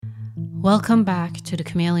Welcome back to the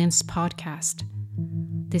Chameleons podcast.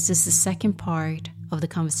 This is the second part of the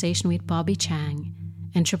conversation with Bobby Chang,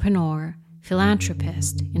 entrepreneur,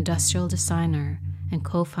 philanthropist, industrial designer, and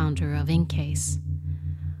co-founder of Incase.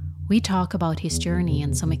 We talk about his journey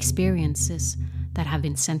and some experiences that have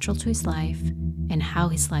been central to his life and how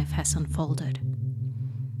his life has unfolded.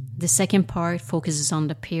 The second part focuses on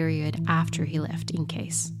the period after he left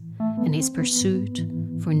Incase and his pursuit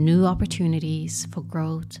for new opportunities for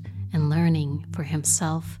growth and learning for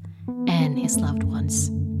himself and his loved ones.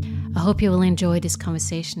 I hope you will enjoy this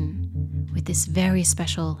conversation with this very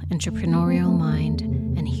special entrepreneurial mind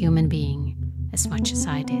and human being as much as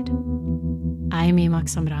I did. I'm Ima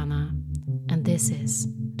Samrana, and this is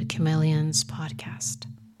the Chameleons podcast.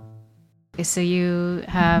 So you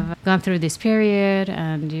have gone through this period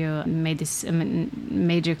and you made this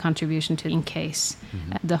major contribution to Incase,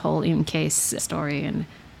 the whole Incase story. And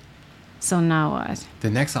so now what?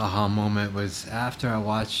 The next aha moment was after I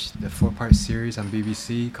watched the 4-part series on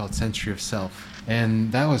BBC called Century of Self.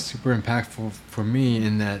 And that was super impactful for me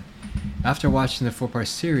in that after watching the 4-part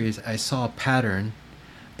series, I saw a pattern.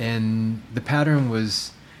 And the pattern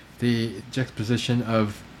was the juxtaposition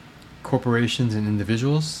of corporations and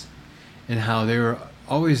individuals and how they were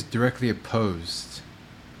always directly opposed.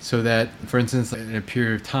 So that, for instance, in a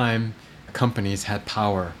period of time, companies had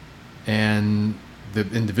power and the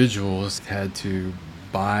individuals had to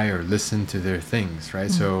buy or listen to their things, right?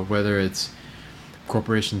 So whether it's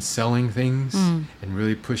corporations selling things and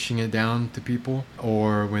really pushing it down to people,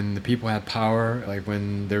 or when the people had power, like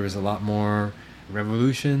when there was a lot more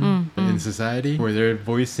revolution in society where they're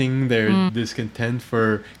voicing their discontent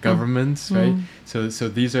for governments, right? So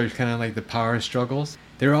these are kind of like the power struggles.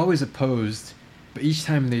 They're always opposed, but each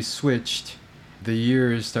time they switched, the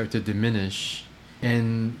years start to diminish.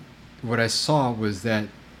 And what I saw was that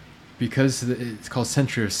because it's called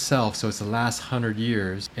Century of Self, so it's the last 100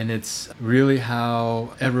 years, and it's really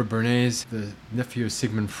how Edward Bernays, the nephew of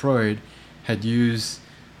Sigmund Freud, had used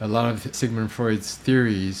a lot of Sigmund Freud's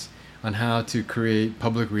theories on how to create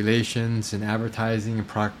public relations and advertising and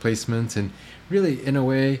product placements and really, in a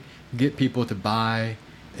way, get people to buy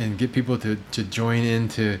and get people to join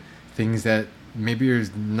into things that maybe are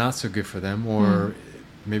not so good for them, or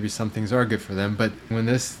maybe some things are good for them. But when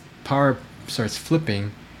this power starts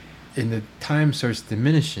flipping and the time starts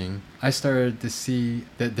diminishing, I started to see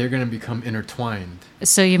that they're going to become intertwined.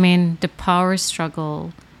 So you mean the power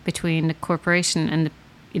struggle between the corporation and the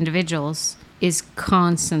individuals is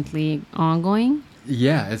constantly ongoing?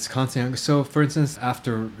 Yeah, it's constantly. So for instance,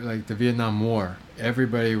 after like the Vietnam War,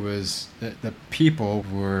 everybody was, the people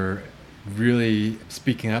were really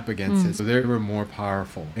speaking up against it. So they were more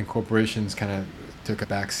powerful and corporations kind of took a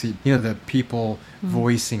back seat. You know, the people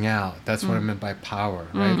voicing out, that's what I meant by power,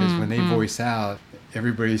 right? Is when they voice out,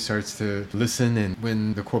 everybody starts to listen, and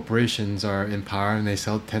when the corporations are in power and they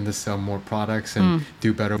tend to sell more products and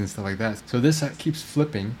do better and stuff like that. So this keeps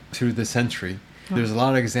flipping through the century. There's a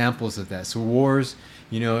lot of examples of that. So wars,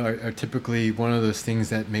 you know, are typically one of those things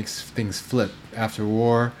that makes things flip. After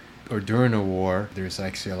war or during a war, there's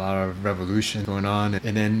actually a lot of revolution going on.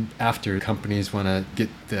 And then after, companies want to get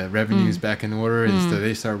the revenues back in order, and so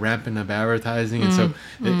they start ramping up advertising, and so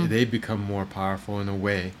they become more powerful in a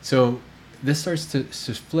way. So this starts to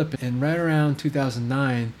flip, and right around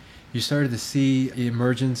 2009, you started to see the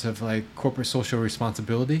emergence of like corporate social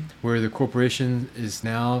responsibility, where the corporation is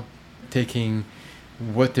now taking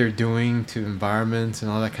what they're doing to environments and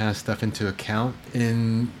all that kind of stuff into account.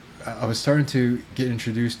 And I was starting to get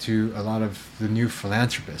introduced to a lot of the new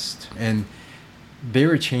philanthropists, and they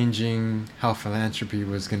were changing how philanthropy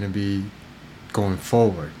was going to be going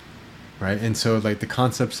forward, right? And so like the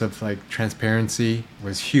concepts of like transparency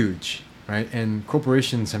was huge, right? And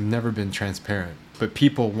corporations have never been transparent, but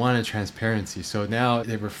people wanted transparency. So now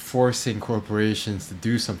they were forcing corporations to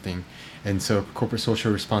do something. And so corporate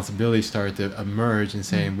social responsibility started to emerge and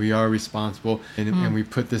saying we are responsible, and we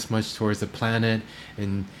put this much towards the planet,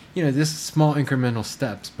 and you know, just small incremental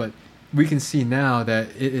steps. But we can see now that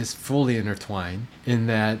it is fully intertwined, in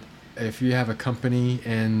that if you have a company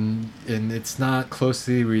and it's not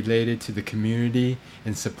closely related to the community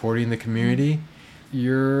and supporting the community,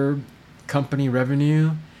 your company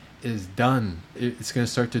revenue is done. It's going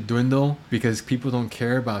to start to dwindle because people don't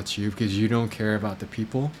care about you, because you don't care about the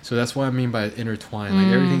people. So that's what I mean by intertwine.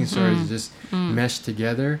 Like everything started to just mesh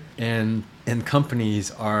together, and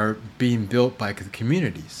companies are being built by the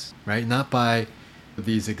communities, right? Not by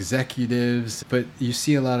these executives, but you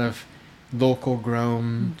see a lot of local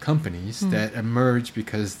grown companies that emerge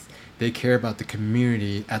because they care about the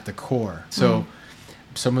community at the core. So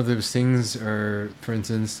some of those things are, for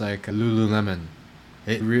instance, like Lululemon,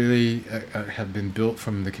 It really have been built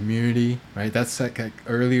from the community, right? That's like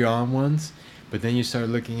early on ones. But then you start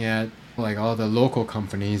looking at like all the local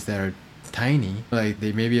companies that are tiny, like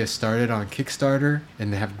they maybe have started on Kickstarter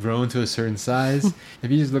and they have grown to a certain size. If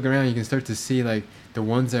you just look around, you can start to see like the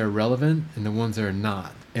ones that are relevant and the ones that are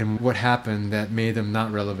not, and what happened that made them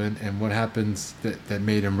not relevant and what happens that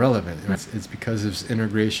made them relevant. It's because of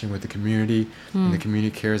integration with the community, and the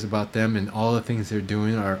community cares about them, and all the things they're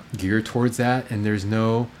doing are geared towards that, and there's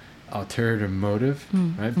no alternative motive,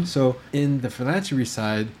 right? So in the philanthropy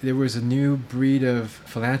side, there was a new breed of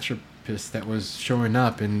philanthropists that was showing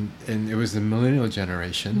up, and it was the millennial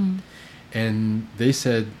generation. And they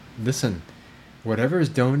said, listen, whatever is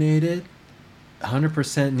donated,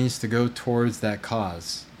 100% needs to go towards that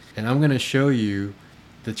cause. And I'm going to show you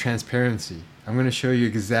the transparency. I'm going to show you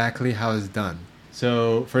exactly how it's done.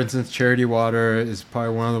 So, for instance, Charity Water is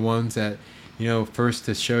probably one of the ones that, first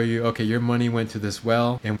to show you, okay, your money went to this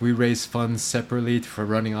well, and we raise funds separately for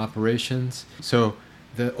running operations. So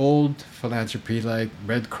the old philanthropy like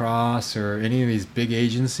Red Cross or any of these big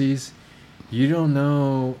agencies, you don't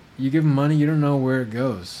know, you give them money, you don't know where it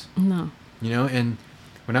goes. No. And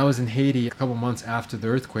when I was in Haiti a couple months after the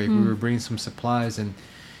earthquake, we were bringing some supplies, and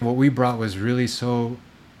what we brought was really so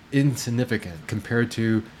insignificant compared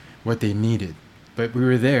to what they needed. But we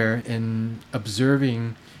were there, and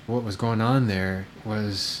observing what was going on there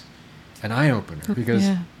was an eye-opener, because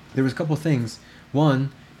there was a couple things.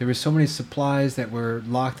 One, there were so many supplies that were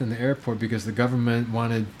locked in the airport because the government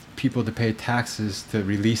wanted people to pay taxes to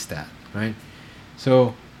release that, right?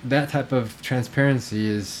 So that type of transparency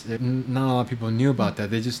is, not a lot of people knew about that.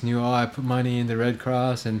 They just knew, I put money in the Red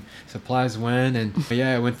Cross and supplies went, and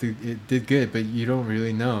it did good, but you don't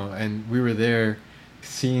really know. And we were there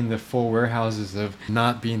seeing the full warehouses of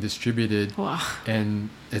not being distributed. Wow. And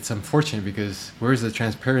it's unfortunate because where's the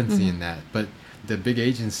transparency in that? But the big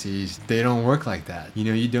agencies, they don't work like that.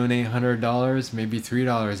 You donate $100, maybe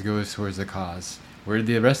 $3 goes towards the cause. Where did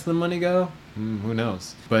the rest of the money go? Who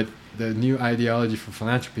knows? But the new ideology for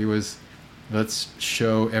philanthropy was, let's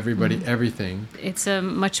show everybody everything. It's a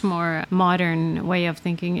much more modern way of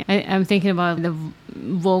thinking. I'm thinking about the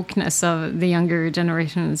wokeness of the younger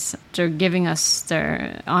generations. They're giving us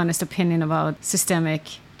their honest opinion about systemic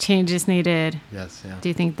changes needed. Yes, yeah. Do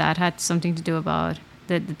you think that had something to do about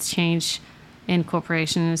the change in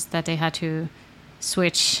corporations, that they had to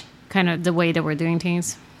switch kind of the way that we're doing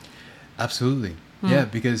things? Absolutely. Yeah,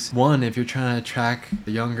 because one, if you're trying to attract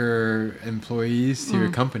the younger employees to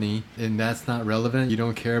your company and that's not relevant, you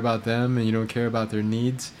don't care about them and you don't care about their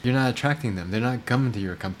needs, you're not attracting them. They're not coming to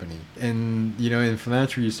your company. And, in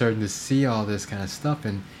philanthropy, you're starting to see all this kind of stuff.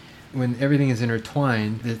 And when everything is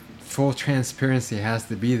intertwined, the full transparency has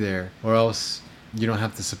to be there, or else you don't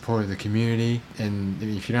have the support of the community. And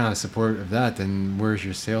if you don't have support of that, then where's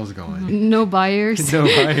your sales going? No buyers. No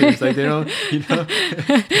buyers. Like they don't,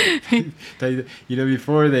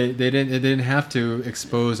 before they didn't have to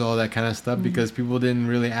expose all that kind of stuff because people didn't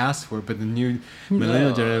really ask for it. But the new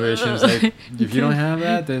millennial generation is like, if you don't have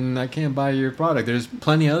that, then I can't buy your product. There's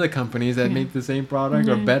plenty of other companies that make the same product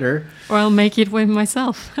or better. Or I'll make it with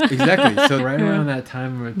myself. Exactly. So right around that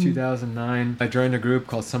time, 2009, I joined a group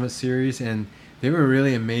called Summit Series, and they were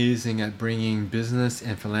really amazing at bringing business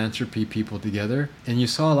and philanthropy people together. And you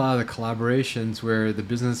saw a lot of the collaborations where the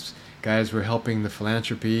business guys were helping the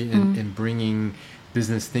philanthropy and bringing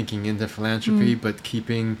business thinking into philanthropy, but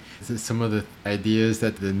keeping some of the ideas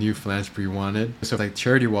that the new philanthropy wanted. So like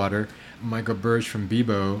Charity Water, Michael Burge from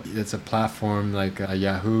Bebo, it's a platform like a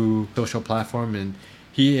Yahoo social platform, and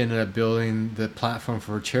he ended up building the platform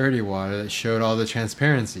for Charity Water that showed all the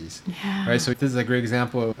transparencies. Yeah. Right? So this is a great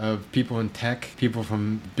example of people in tech, people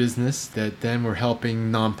from business that then were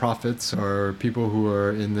helping nonprofits or people who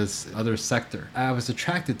are in this other sector. I was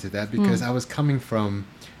attracted to that because I was coming from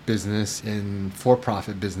business and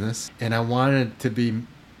for-profit business, and I wanted to be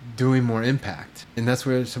doing more impact. And that's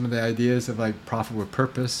where some of the ideas of like profit with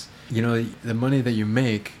purpose, the money that you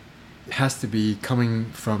make has to be coming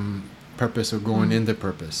from purpose or going into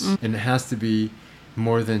purpose. And it has to be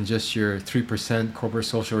more than just your 3% corporate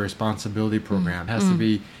social responsibility program. It has to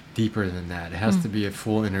be deeper than that. It has to be a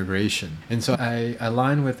full integration. And so I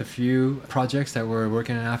aligned with a few projects that were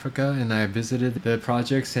working in Africa, and I visited the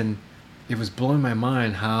projects, and it was blowing my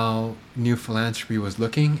mind how new philanthropy was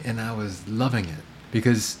looking, and I was loving it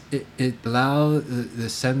because it allowed the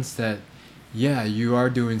sense that you are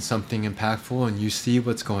doing something impactful and you see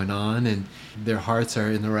what's going on and their hearts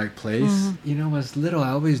are in the right place. When I was little, I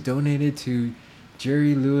always donated to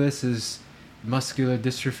Jerry Lewis's muscular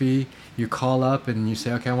dystrophy, you call up and you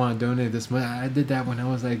say, okay, I want to donate this money. I did that when I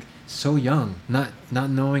was like so young, not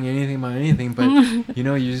knowing anything about anything, but you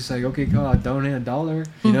know, you just like, okay, cool, I'll donate $1,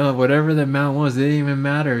 you know, whatever the amount was, it didn't even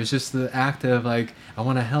matter. It's just the act of like, I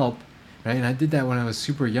want to help, right? And I did that when I was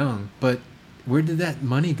super young, but where did that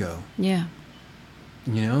money go? Yeah.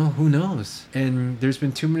 You know, who knows? And there's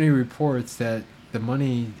been too many reports that the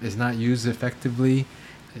money is not used effectively.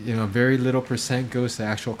 You know, very little % goes to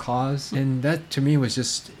actual cause. And that to me was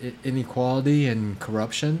just inequality and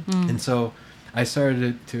corruption. And so I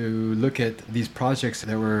started to look at these projects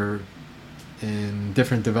that were in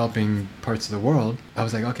different developing parts of the world. I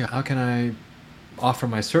was like, okay, how can I offer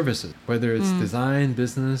my services? Whether it's design,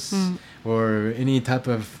 business, or any type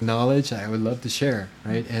of knowledge, I would love to share,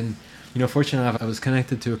 right? And you know, fortunately, I was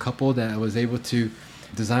connected to a couple that I was able to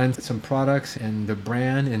design some products and the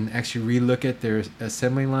brand and actually relook at their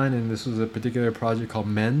assembly line. And this was a particular project called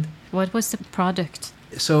Mend. What was the product?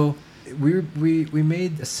 So we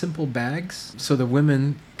made simple bags so the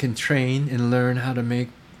women can train and learn how to make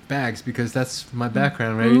bags, because that's my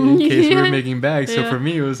background, right? In case we were making bags. So for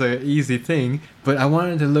me, it was an easy thing. But I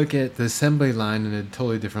wanted to look at the assembly line in a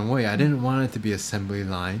totally different way. I didn't want it to be assembly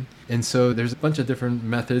line. And so there's a bunch of different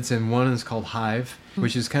methods, and one is called Hive,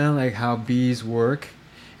 which is kind of like how bees work,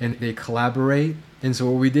 and they collaborate. And so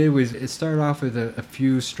what we did was, it started off with a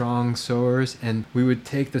few strong sewers, and we would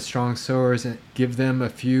take the strong sewers and give them a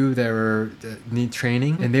few that need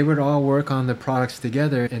training, and they would all work on the products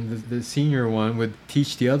together, and the senior one would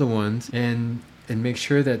teach the other ones and make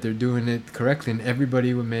sure that they're doing it correctly, and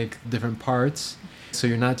everybody would make different parts. So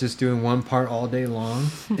you're not just doing one part all day long.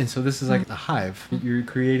 And so this is like a hive. You're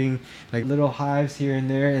creating like little hives here and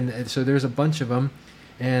there, and so there's a bunch of them,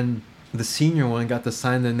 and the senior one got to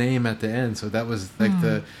sign the name at the end. So that was like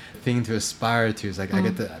the thing to aspire to. It's like, I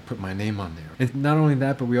get to put my name on there. And not only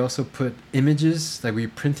that, but we also put images, like we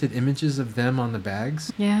printed images of them on the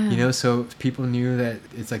bags. Yeah. You know, so people knew that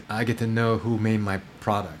it's like, I get to know who made my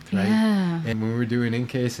product, right? Yeah. And when we were doing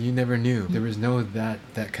in-case, you never knew. There was no that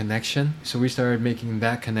connection. So we started making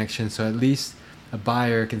that connection. So at least a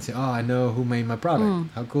buyer can say, oh, I know who made my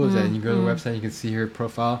product. How cool is that? And you go to the website, you can see her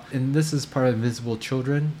profile. And this is part of Invisible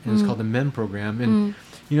Children, and it's called the MEN program. And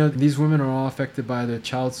you know, these women are all affected by the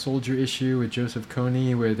child soldier issue with Joseph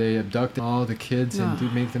Kony, where they abduct all the kids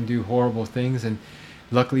and make them do horrible things. And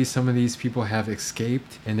luckily, some of these people have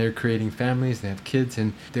escaped, and they're creating families, they have kids,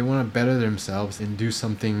 and they want to better themselves and do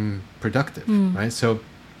something productive, right? So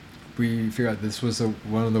we figured out this was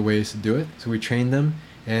one of the ways to do it. So we trained them,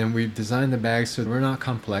 and we designed the bags so we're not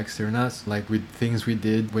complex. They're not like things we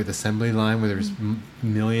did with assembly line where there's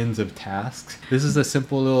millions of tasks. This is a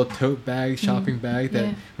simple little tote bag, shopping bag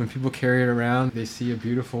that when people carry it around, they see a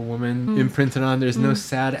beautiful woman imprinted on. There's no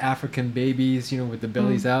sad African babies, you know, with the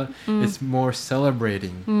bellies out. It's more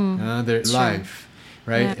celebrating their life,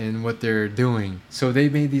 right? And what they're doing. So they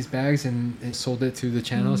made these bags and sold it to the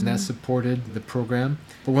channels, and that supported the program.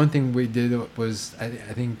 But one thing we did was, I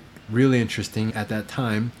think, really interesting at that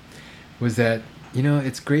time, was that, you know,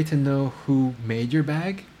 it's great to know who made your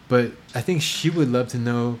bag, but I think she would love to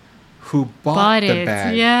know who bought the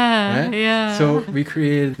bag. Yeah, right? yeah. So we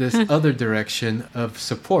created this other direction of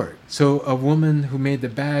support. So a woman who made the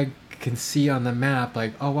bag can see on the map,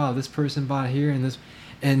 like, oh wow, this person bought here, and this,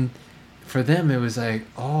 and for them it was like,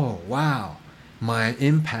 oh wow, my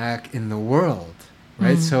impact in the world,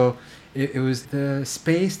 right? So it was the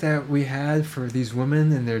space that we had for these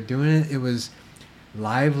women, and they're doing it. It was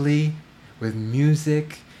lively with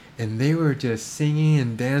music, and they were just singing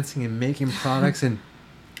and dancing and making products, and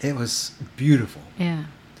it was beautiful. Yeah.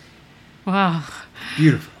 Wow.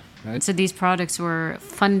 Beautiful, right? So these products were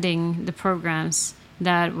funding the programs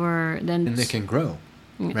that were then... And they can grow,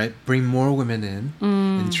 right? Bring more women in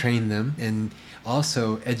and train them, and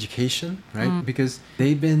also education, right? Because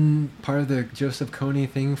they've been part of the Joseph Kony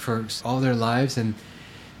thing for all their lives, and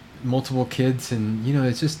multiple kids, and you know,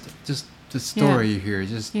 it's just the story you hear,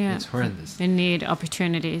 it's horrendous. They need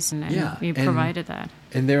opportunities, and you provided that.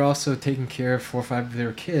 And they're also taking care of 4 or 5 of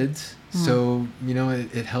their kids. So, you know,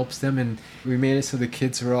 it helps them. And we made it so the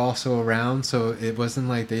kids were also around. So it wasn't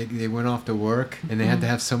like they went off to work and they had to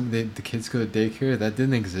have the kids go to daycare. That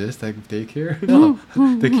didn't exist, like daycare. No,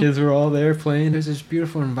 the kids were all there playing. There's this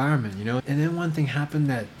beautiful environment, you know. And then one thing happened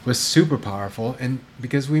that was super powerful. And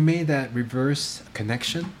because we made that reverse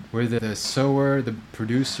connection where the sewer, the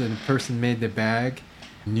producer, the person made the bag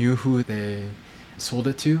knew who they sold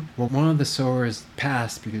it to. Well, one of the sewers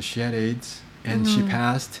passed because she had AIDS, and she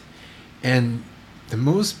passed. And the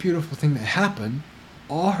most beautiful thing that happened,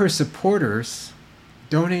 all her supporters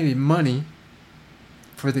donated money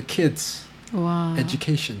for the kids'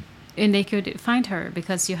 education. And they could find her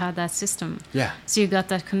because you had that system. Yeah. So you got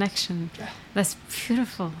that connection. Yeah. That's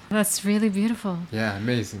beautiful. That's really beautiful. Yeah,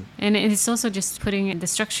 amazing. And it's also just putting the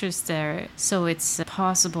structures there so it's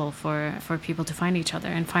possible for people to find each other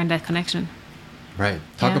and find that connection. Right.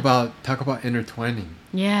 Talk about intertwining.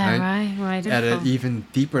 Yeah, right. At an even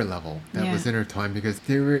deeper level that was Yeah. intertwined because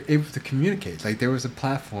they were able to communicate. Like there was a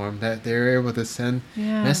platform that they were able to send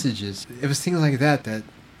messages. It was things like that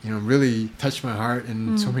really touched my heart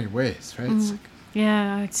in so many ways, right? It's like,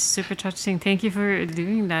 Yeah, it's super touching. Thank you for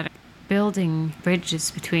doing that. Building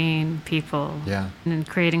bridges between people and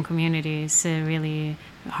creating communities, really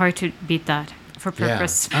hard to beat that for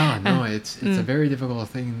purpose. Yeah. Oh, no, it's a very difficult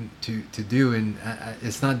thing to do, and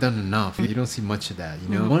it's not done enough. You don't see much of that,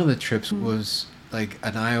 One of the trips was like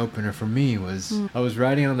an eye-opener for me was I was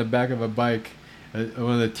riding on the back of a bike.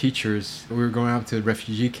 One of the teachers, we were going out to the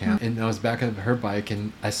refugee camp, and I was back of her bike,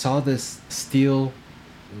 and I saw this steel,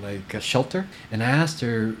 like a shelter, and I asked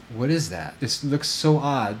her, "What is that? This looks so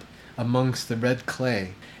odd amongst the red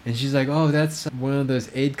clay." And she's like, "Oh, that's one of those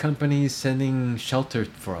aid companies sending shelter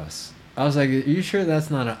for us." I was like, "Are you sure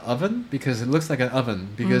that's not an oven? Because it looks like an oven.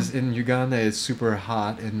 Because in Uganda it's super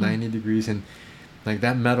hot and 90 degrees, and like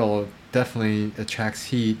that metal definitely attracts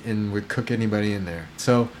heat and would cook anybody in there."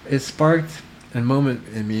 So it sparked a moment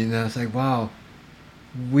in me, and I was like, wow,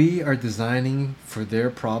 we are designing for their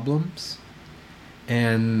problems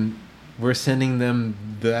and we're sending them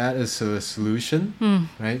that as a solution,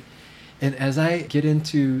 right? And as I get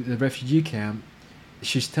into the refugee camp,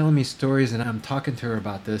 she's telling me stories, and I'm talking to her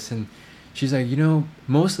about this, and she's like,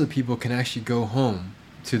 most of the people can actually go home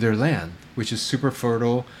to their land, which is super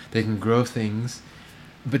fertile, they can grow things,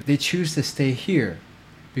 but they choose to stay here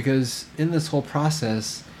because in this whole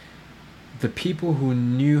process, the people who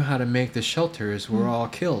knew how to make the shelters were all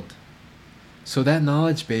killed. So that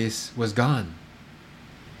knowledge base was gone.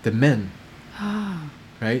 The men.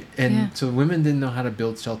 Right? And so women didn't know how to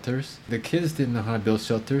build shelters. The kids didn't know how to build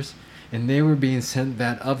shelters. And they were being sent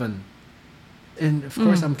that oven. And of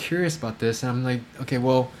course, I'm curious about this. And I'm like, okay,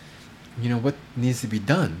 well, what needs to be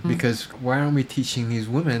done? Because why aren't we teaching these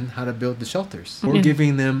women how to build the shelters? We're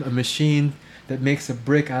giving them a machine that makes a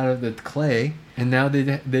brick out of the clay, and now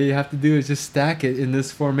they have to do is just stack it in this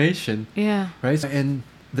formation. Yeah. Right? And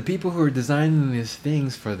the people who are designing these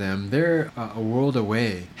things for them, they're a world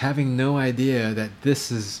away, having no idea that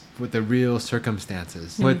this is what the real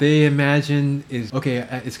circumstances. What they imagine is, okay,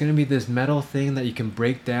 it's going to be this metal thing that you can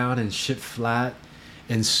break down and ship flat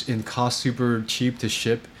and cost super cheap to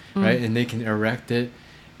ship, right? And they can erect it,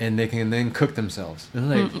 and they can then cook themselves.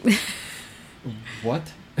 And I'm like,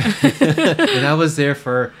 what? And I was there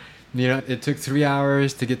for, it took 3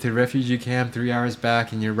 hours to get to the refugee camp, 3 hours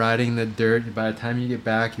back, and you're riding the dirt. By the time you get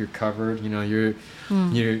back, you're covered. You're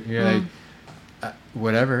like,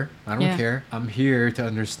 whatever. I don't care. I'm here to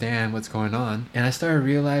understand what's going on. And I started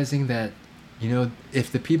realizing that,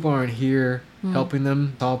 if the people aren't here helping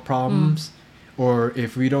them solve problems, or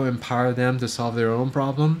if we don't empower them to solve their own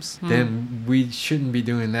problems, then we shouldn't be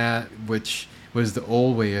doing that, which was the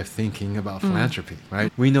old way of thinking about philanthropy, right?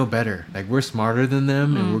 We know better. Like, we're smarter than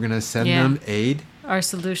them, and we're going to send them aid. Our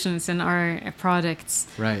solutions and our products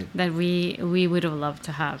that we would have loved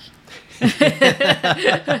to have. To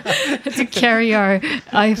carry our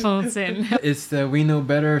iPhones in. It's the we know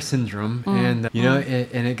better syndrome. And,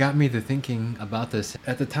 and it got me to thinking about this.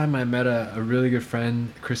 At the time, I met a really good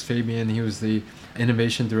friend, Chris Fabian. He was the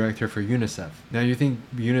innovation director for UNICEF. Now, you think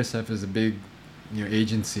UNICEF is a big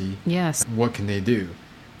agency. Yes. What can they do?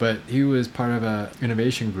 But he was part of an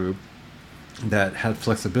innovation group that had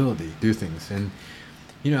flexibility to do things. And,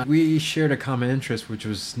 we shared a common interest, which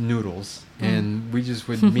was noodles. And we just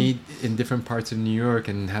would meet in different parts of New York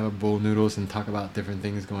and have a bowl of noodles and talk about different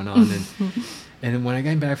things going on. And when I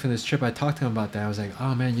came back from this trip, I talked to him about that. I was like,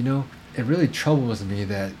 oh man, it really troubles me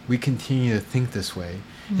that we continue to think this way.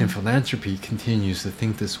 And philanthropy continues to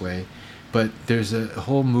think this way. But there's a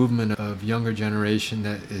whole movement of younger generation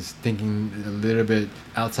that is thinking a little bit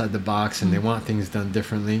outside the box, and they want things done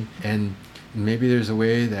differently. And maybe there's a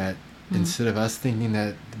way that instead of us thinking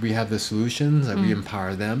that we have the solutions, that we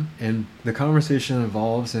empower them. And the conversation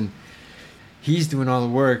evolves, and he's doing all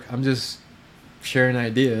the work. I'm just sharing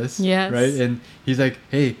ideas, right? And he's like,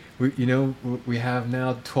 hey, we have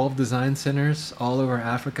now 12 design centers all over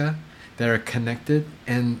Africa that are connected,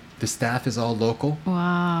 and the staff is all local.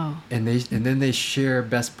 Wow. And then they share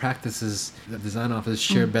best practices. The design office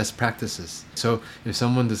share best practices. So if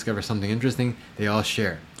someone discovers something interesting, they all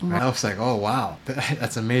share. Right? I was like, oh wow,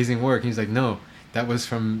 that's amazing work. He's like, no, that was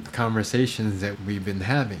from conversations that we've been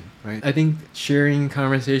having, right? I think sharing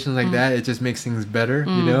conversations like that, it just makes things better,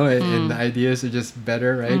 you know, and the ideas are just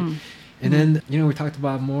better, right? And then, you know, we talked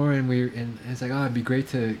about more, and it's like, oh, it'd be great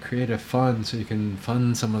to create a fund so you can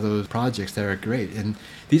fund some of those projects that are great. And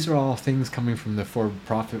these are all things coming from the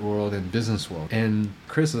for-profit world and business world. And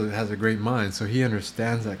Chris has a great mind, so he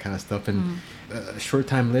understands that kind of stuff. And a short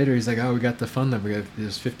time later, he's like, oh, we got the fund up. We got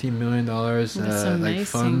this $15 million like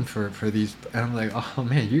fund for these. And I'm like, oh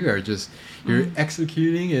man, you are just, you're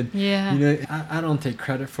executing. And, you know, I don't take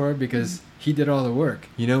credit for it because he did all the work.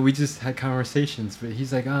 You know, we just had conversations, but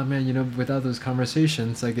he's like, oh man, you know, without those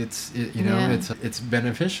conversations, like it's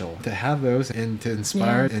beneficial to have those and to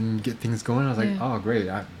inspire and get things going. I was like, oh great,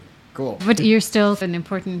 cool. But you're still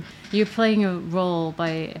you're playing a role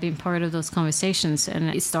by being part of those conversations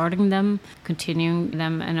and starting them, continuing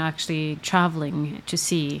them, and actually traveling to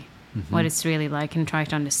see what it's really like and try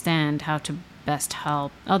to understand how to best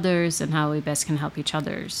help others and how we best can help each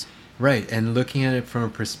others. Right, and looking at it from a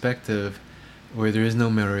perspective where there is no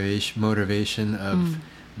motivation of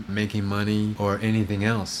making money or anything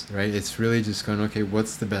else, right? It's really just going, okay,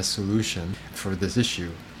 what's the best solution for this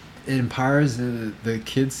issue? It empowers the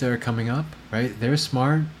kids that are coming up, right? They're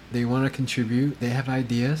smart, they want to contribute, they have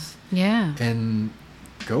ideas. Yeah. And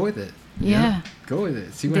go with it. Yeah. Go with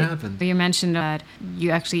it. See what happens. You mentioned that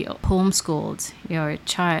you actually homeschooled your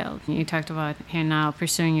child. You talked about here now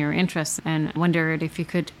pursuing your interests, and wondered if you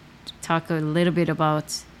could talk a little bit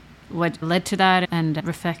about what led to that and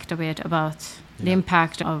reflect a bit about the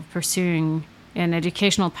impact of pursuing an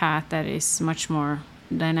educational path that is much more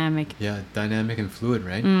dynamic. Yeah, dynamic and fluid,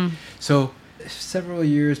 right? So several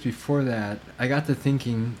years before that, I got to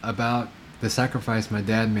thinking about the sacrifice my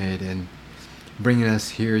dad made in bringing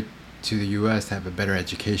us here to the U.S. to have a better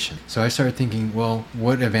education. So I started thinking, well,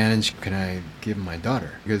 what advantage can I give my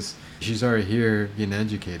daughter? Because she's already here being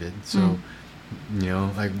educated. So, you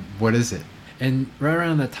know, like, what is it? And right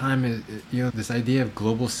around that time, you know, this idea of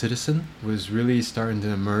global citizen was really starting to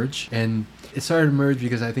emerge. And it started to emerge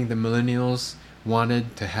because I think the millennials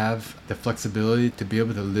wanted to have the flexibility to be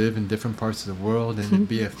able to live in different parts of the world and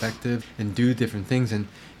be effective and do different things. And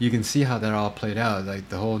you can see how that all played out, like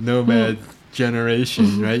the whole nomad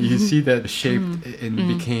generation, right? You see that shaped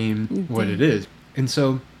and became what it is. And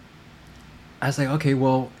so I was like, okay,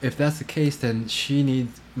 well, if that's the case, then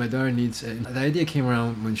my daughter needs, the idea came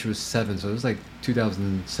around when she was 7, so it was like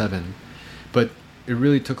 2007. But it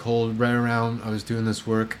really took hold right around, I was doing this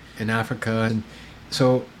work in Africa. And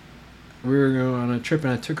so we were going on a trip,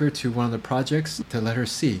 and I took her to one of the projects to let her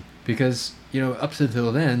see. Because, you know, up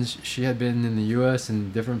until then, she had been in the U.S.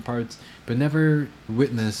 and different parts, but never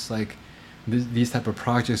witnessed, like, these type of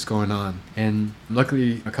projects going on. And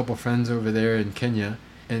luckily, a couple friends over there in Kenya,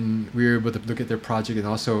 and we were able to look at their project, and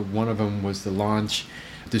also one of them was the launch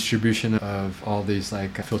distribution of all these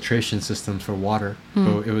like filtration systems for water.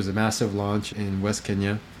 So it was a massive launch in West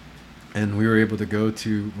Kenya, and we were able to go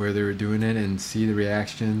to where they were doing it and see the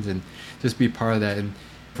reactions and just be part of that. And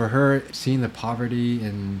for her, seeing the poverty,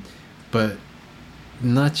 but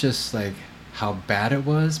not just like how bad it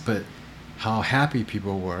was, but how happy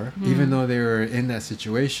people were, even though they were in that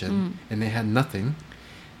situation and they had nothing.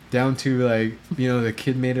 Down to like, you know, the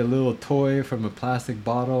kid made a little toy from a plastic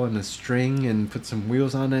bottle and a string and put some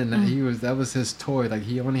wheels on it, and that was his toy. Like,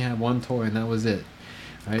 he only had one toy and that was it.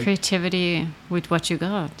 Right? Creativity with what you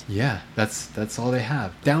got. Yeah, that's all they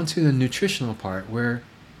have. Down to the nutritional part, where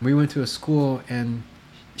we went to a school and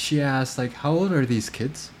she asked, like, how old are these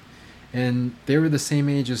kids? And they were the same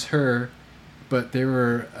age as her, but they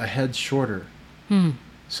were a head shorter.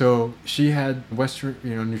 So she had Western,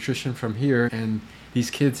 you know, nutrition from here, and these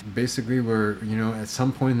kids basically were, you know, at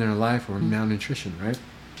some point in their life were malnutrition, right?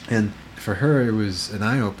 And for her, it was an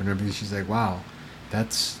eye-opener, because she's like, wow,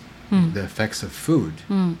 that's the effects of food,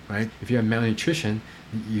 right? If you have malnutrition,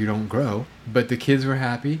 you don't grow. But the kids were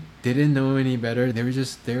happy. They didn't know any better. They were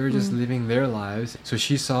just living their lives. So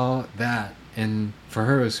she saw that, and for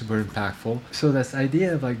her, it was super impactful. So this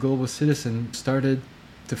idea of like global citizen started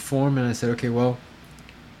to form, and I said, okay, well,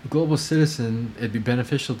 global citizen, it'd be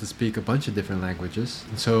beneficial to speak a bunch of different languages.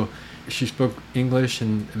 And so she spoke English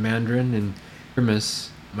and Mandarin, and Hermes,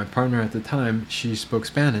 my partner at the time, she spoke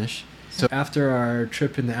Spanish. So after our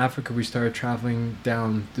trip into Africa, we started traveling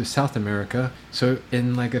down to South America. So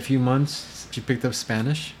in like a few months, she picked up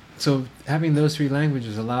Spanish. So having those 3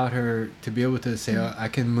 languages allowed her to be able to say, oh, I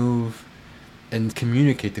can move and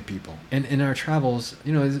communicate to people. And in our travels,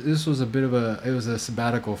 you know, this was it was a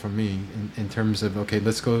sabbatical for me in terms of, okay,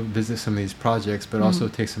 let's go visit some of these projects, but also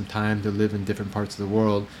take some time to live in different parts of the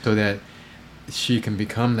world, so that she can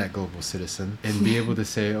become that global citizen and be able to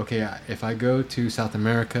say, okay, if I go to South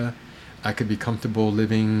America, I could be comfortable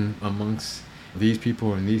living amongst these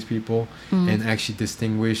people and these people, and actually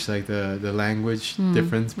distinguish like the language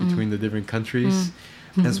difference between the different countries.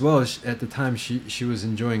 As well as at the time she was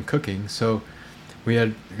enjoying cooking, so we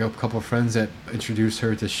had a couple of friends that introduced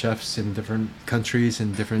her to chefs in different countries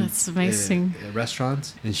and different That's amazing.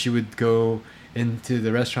 Restaurants, and she would go into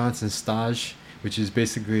the restaurants and stage, which is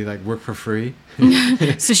basically like work for free.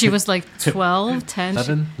 So she was like 12,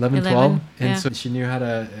 10? 11, 12. And so she knew how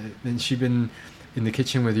to, and she'd been in the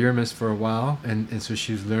kitchen with Yermis for a while. And so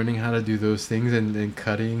she was learning how to do those things and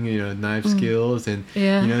cutting, knife skills and,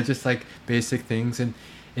 just like basic things. And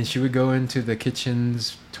she would go into the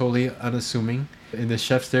kitchens totally unassuming. And the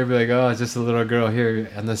chefs there would be like, oh, it's just a little girl here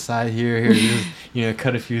on the side here, just,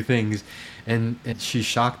 cut a few things. And she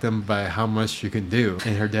shocked them by how much she could do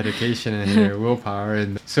and her dedication and her willpower.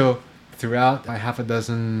 And so throughout half a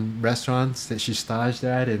dozen restaurants that she staged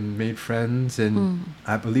at and made friends, and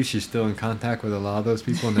I believe she's still in contact with a lot of those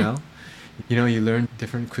people now. You learn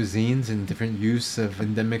different cuisines and different use of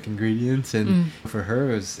endemic ingredients, and for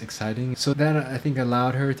her it was exciting. So that, I think,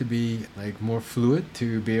 allowed her to be like more fluid,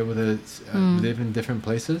 to be able to live in different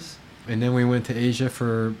places. And then we went to Asia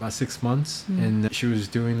for about 6 months, and she was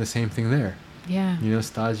doing the same thing there. Yeah.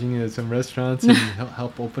 Staging at some restaurants and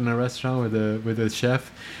help open a restaurant with a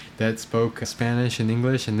chef that spoke Spanish and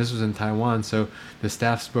English, and this was in Taiwan, so the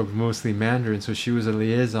staff spoke mostly Mandarin, so she was a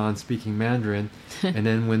liaison speaking Mandarin. And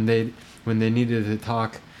then when they needed to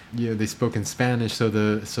talk, they spoke in Spanish, so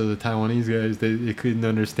the Taiwanese guys, they couldn't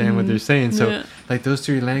understand what they're saying. So like those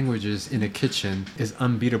three languages in a kitchen is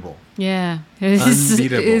unbeatable. Yeah,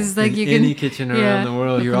 unbeatable. It's like in any kitchen around the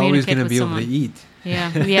world, you're always going to be able to eat.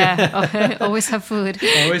 Yeah. Always have food.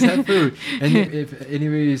 Always have food. And if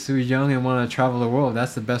anybody is who's young and want to travel the world,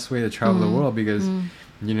 that's the best way to travel the world, because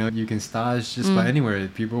you can stage just by anywhere.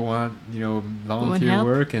 People want, volunteer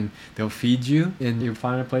work, and they'll feed you, and you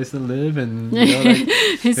find a place to live, and they'll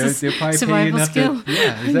probably pay you enough skill.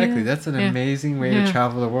 Exactly. That's an amazing way to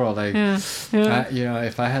travel the world. Like,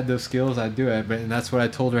 if I had those skills, I'd do it. And that's what I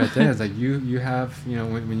told her at the end. It's like, you have,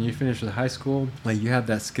 when you finish with high school, like, you have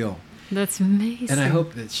that skill. That's amazing. And I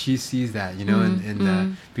hope that she sees that,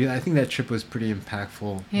 because I think that trip was pretty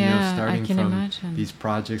impactful, starting from these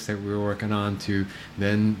projects that we were working on to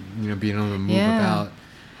then, being able to move about.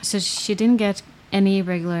 So she didn't get any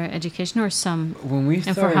regular education, or some? When we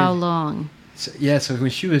started, and for how long? So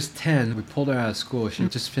when she was 10, we pulled her out of school. She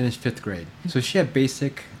just finished 5th grade. So she had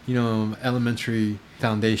basic, elementary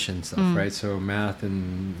foundation stuff, right? So math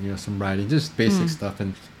and, some writing, just basic stuff.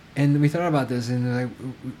 And we thought about this, and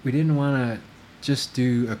we didn't want to just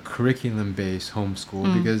do a curriculum-based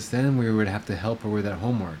homeschool, because then we would have to help her with that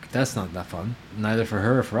homework. That's not that fun, neither for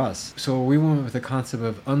her or for us. So we went with the concept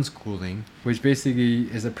of unschooling, which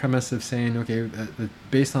basically is a premise of saying, okay,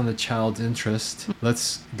 based on the child's interest,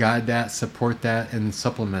 let's guide that, support that, and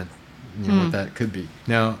supplement what that could be.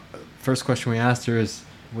 Now, first question we asked her is,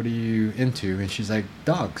 what are you into? And she's like,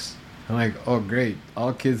 dogs. I'm like, oh, great.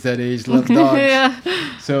 All kids that age love dogs.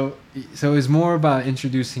 So it's more about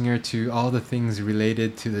introducing her to all the things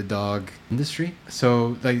related to the dog industry.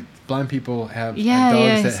 So, like, blind people have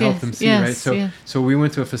dogs that help them see, right? So we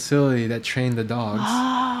went to a facility that trained the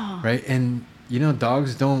dogs, right? And,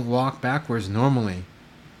 dogs don't walk backwards normally.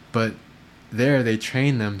 But there they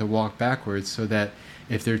train them to walk backwards, so that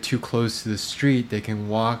if they're too close to the street, they can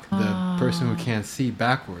walk the person who can't see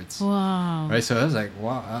backwards. Wow. Right? So I was like,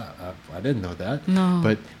 wow, I didn't know that. No.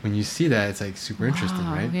 But when you see that, it's like super interesting,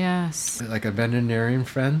 right? Yes. Like a veterinarian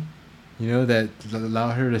friend, that allow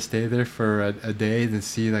her to stay there for a day and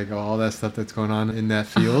see like all that stuff that's going on in that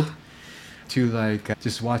field. To like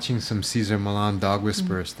just watching some Cesar Millan dog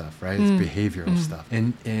whisperer stuff, right? It's behavioral stuff.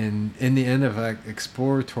 And in the end of like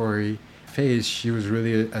exploratory phase, she was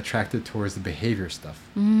really attracted towards the behavior stuff,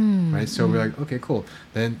 right? So we're like, okay, cool.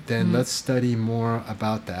 Then let's study more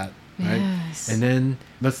about that, right? Yes. And then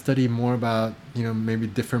let's study more about, maybe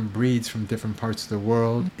different breeds from different parts of the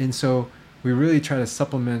world. And so we really try to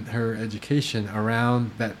supplement her education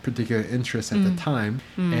around that particular interest at the time,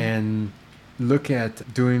 and look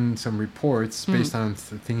at doing some reports based on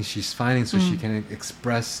the things she's finding, so she can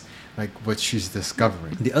express like what she's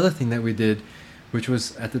discovering. The other thing that we did, which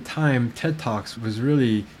was at the time, TED Talks was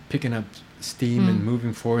really picking up steam and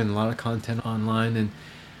moving forward, and a lot of content online. And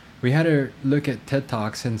we had her look at TED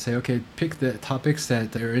Talks and say, okay, pick the topics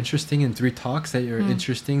that are interesting in 3 talks that are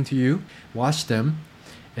interesting to you, watch them,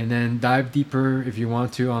 and then dive deeper if you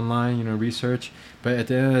want to online, research. But at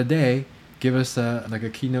the end of the day, give us a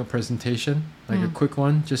keynote presentation, like a quick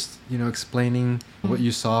one, just, explaining what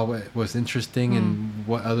you saw, what was interesting, and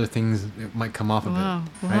what other things might come off of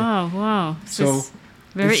it. Right? Wow. So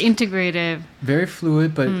very integrative. Very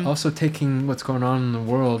fluid, but also taking what's going on in the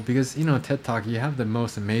world, because, TED Talk, you have the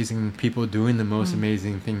most amazing people doing the most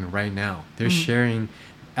amazing thing right now. They're sharing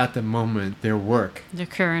at the moment their work. Their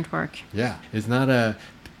current work. Yeah. It's not a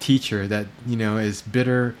teacher that, is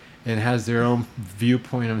bitter and has their own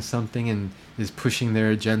viewpoint on something and is pushing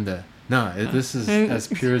their agenda. No, this is as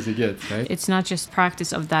pure as it gets, right? It's not just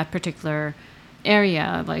practice of that particular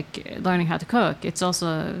area, like learning how to cook. It's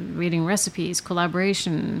also reading recipes,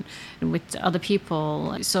 collaboration with other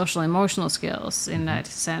people, social, emotional skills in that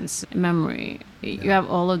sense, memory. You have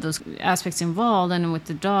all of those aspects involved. And with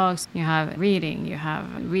the dogs, you have reading, you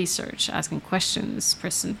have research, asking questions,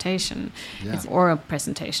 presentation. It's oral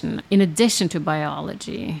presentation, in addition to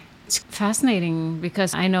biology. It's fascinating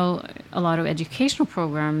because I know a lot of educational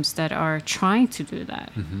programs that are trying to do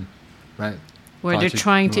that. Right. Where they're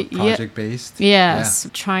trying to project-based. Yes,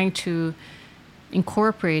 trying to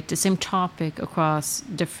incorporate the same topic across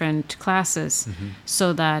different classes,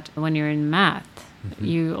 so that when you're in math,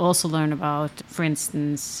 you also learn about, for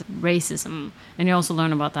instance, racism, and you also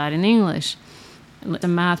learn about that in English. The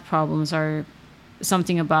math problems are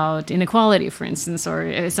something about inequality, for instance,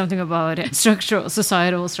 or something about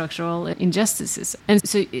societal structural injustices. And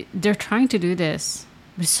so they're trying to do this,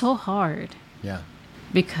 but it's so hard. Yeah.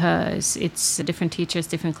 Because it's different teachers,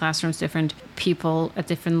 different classrooms, different people at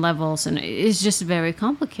different levels, and it's just very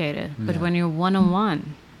complicated. But when you're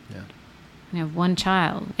one-on-one, you have one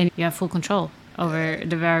child, and you have full control over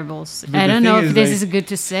the variables. I don't know if this is good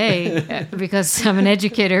to say because I'm an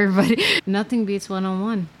educator, but nothing beats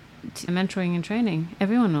one-on-one. Mentoring and training,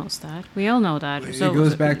 everyone knows that. We all know that. It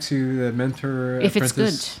goes back to the mentor if apprentice.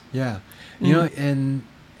 It's good. Yeah. And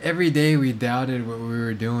every day we doubted what we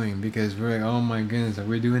were doing because we're like, oh my goodness, are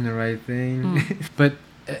we doing the right thing? But,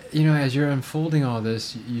 as you're unfolding all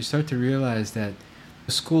this, you start to realize that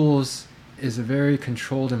schools is a very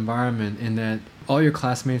controlled environment in that all your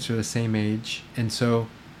classmates are the same age. And so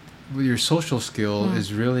your social skill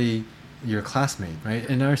is really your classmate, right?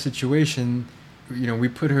 In our situation, we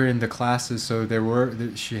put her into classes, so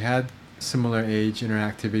she had similar age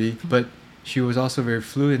interactivity, but she was also very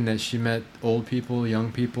fluid in that she met old people,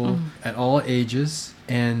 young people at all ages,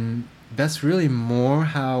 and that's really more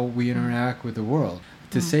how we interact with the world.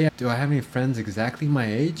 To say, do I have any friends exactly my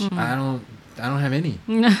age? I don't have any.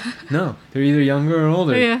 No, they're either younger or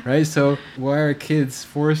older, right? So why are kids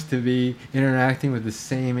forced to be interacting with the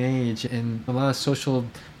same age? And a lot of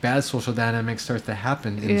bad social dynamics start to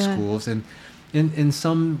happen in schools, and in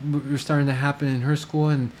some were starting to happen in her school,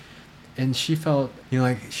 and she felt,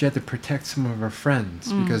 like she had to protect some of her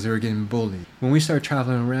friends because they were getting bullied. When we started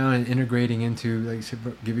traveling around and integrating into, like, to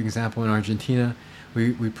give you an example, in Argentina,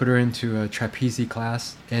 we put her into a trapeze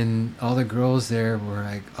class, and all the girls there were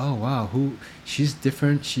like, oh wow, she's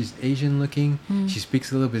different, she's Asian looking, she speaks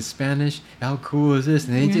a little bit Spanish, how cool is this?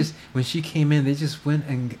 And they just, when she came in, they just went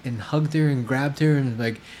and hugged her and grabbed her and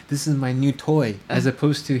like, this is my new toy, as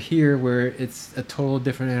opposed to here where it's a total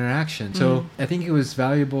different interaction. So I think it was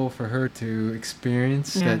valuable for her to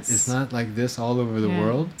experience that it's not like this all over the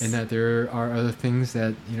world, and that there are other things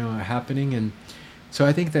that are happening. And so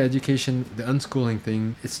I think the education, the unschooling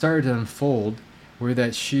thing, it started to unfold where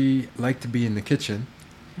that she liked to be in the kitchen,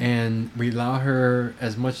 and we allow her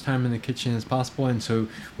as much time in the kitchen as possible. And so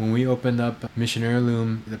when we opened up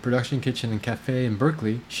Entrepreneurial, the production kitchen and cafe in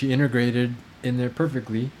Berkeley, she integrated in there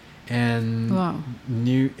perfectly, and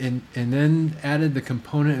and then added the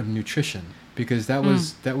component of nutrition, because that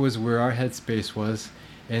was where our headspace was,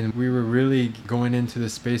 and we were really going into the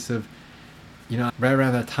space of, right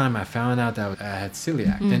around that time, I found out that I had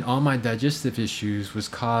celiac, and all my digestive issues was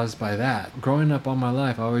caused by that. Growing up all my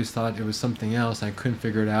life, I always thought it was something else. I couldn't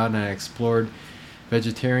figure it out, and I explored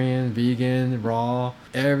vegetarian, vegan, raw,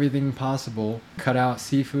 everything possible. Cut out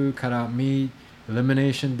seafood, cut out meat,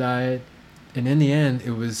 elimination diet, and in the end,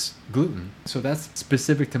 it was gluten. So that's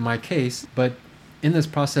specific to my case, but in this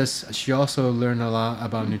process, she also learned a lot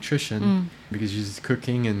about nutrition because she's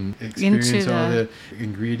cooking and experienced all the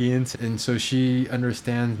ingredients. And so she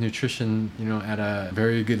understands nutrition, at a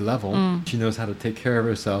very good level. She knows how to take care of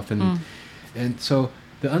herself. And so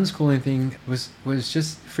the unschooling thing was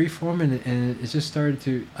just free form, and it just started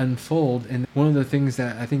to unfold. And one of the things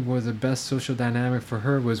that I think was the best social dynamic for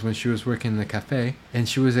her was when she was working in the cafe, and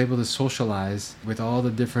she was able to socialize with all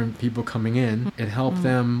the different people coming in and help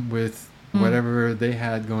them with whatever they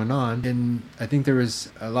had going on. And I think there was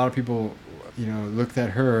a lot of people looked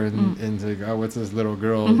at her and like, oh, what's this little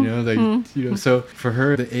girl? So for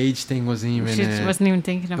her, the age thing wasn't even. She wasn't even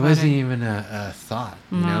thinking about it. It wasn't even a thought,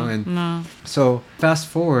 And no. so fast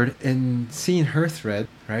forward and seeing her thread,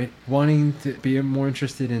 right? Wanting to be more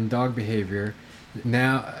interested in dog behavior.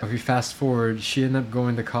 Now, if we fast forward, she ended up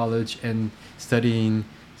going to college and studying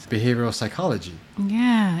behavioral psychology.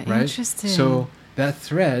 Yeah, right? interesting. So that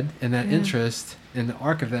thread and that interest and the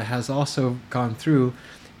arc of that has also gone through,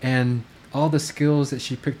 and all the skills that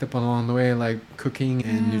she picked up along the way, like cooking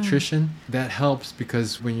and nutrition, that helps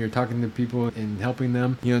because when you're talking to people and helping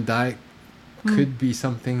them, diet could be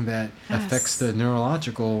something that affects the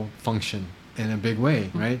neurological function in a big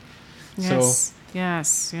way, right? Yes.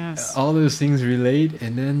 So yes. all those things relate,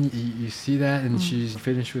 and then you see that, and she's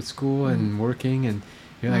finished with school and working, and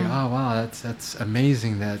you're like, oh wow, that's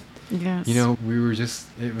amazing that. Yes.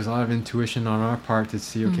 It was a lot of intuition on our part to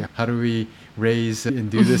see, okay, how do we raise and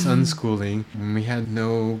do this unschooling when we had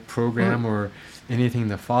no program or anything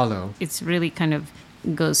to follow? It's really kind of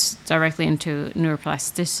goes directly into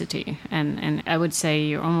neuroplasticity. And I would say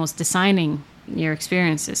you're almost designing your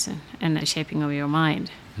experiences and the shaping of your mind.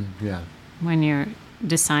 Yeah. When you're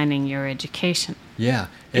designing your education. Yeah.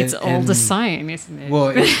 It's all design, isn't it?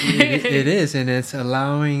 Well, it is, and it's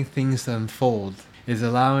allowing things to unfold. Is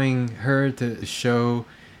allowing her to show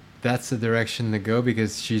that's the direction to go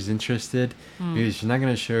because she's interested. Because she's not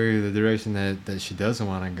going to show you the direction that she doesn't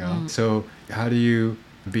want to go. So how do you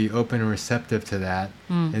be open and receptive to that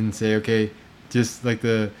and say, okay, just like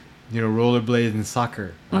the rollerblades in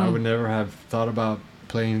soccer. I would never have thought about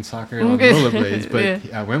playing soccer on rollerblades,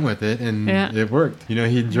 but I went with it and it worked.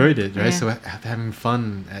 He enjoyed it, right? So having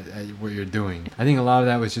fun at what you're doing. I think a lot of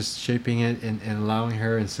that was just shaping it and allowing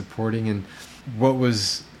her and supporting. And what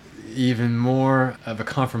was even more of a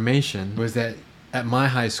confirmation was that at my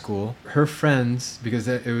high school, her friends, because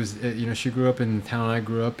she grew up in the town I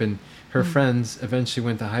grew up in, her friends eventually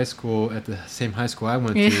went to high school at the same high school I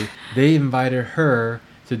went to. They invited her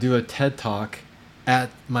to do a TED Talk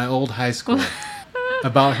at my old high school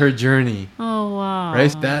about her journey. Oh, wow.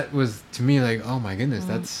 Right? That was, to me, like, oh my goodness,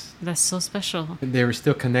 that's so special. They were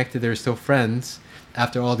still connected. They were still friends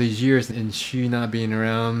after all these years, and she not being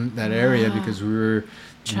around that area because we were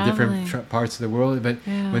in different parts of the world. But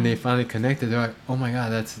when they finally connected, they're like, oh my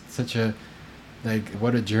God, that's such a, like,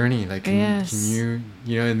 what a journey. Like, can you,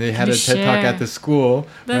 and they had a TED Talk at the school.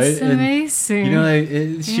 That's right? amazing.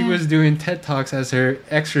 And, she was doing TED Talks as her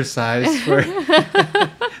exercise for...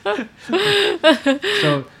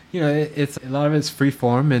 So, it's a lot of it's free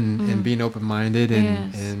form and being open-minded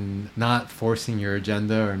and not forcing your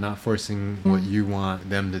agenda or not forcing what you want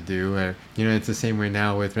them to do. Or, it's the same way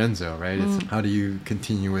now with Renzo, right? It's how do you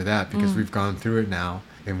continue with that? Because we've gone through it now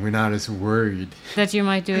and we're not as worried. That you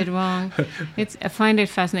might do it wrong. I find it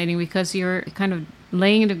fascinating because you're kind of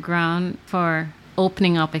laying the ground for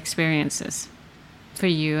opening up experiences for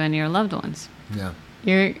you and your loved ones. Yeah.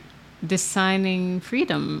 You're designing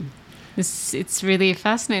freedom. It's really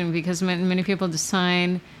fascinating because many people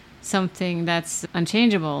design something that's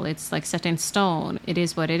unchangeable. It's like set in stone. It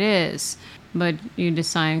is what it is. But you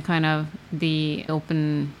design kind of the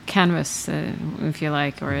open canvas, if you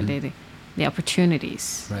like, or the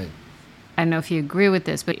opportunities. Right. I don't know if you agree with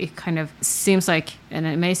this, but it kind of seems like an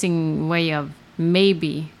amazing way of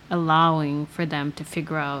maybe allowing for them to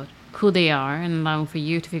figure out who they are and allowing for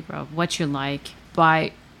you to figure out what you like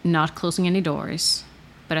by not closing any doors,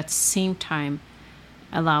 but at the same time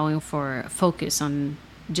allowing for focus on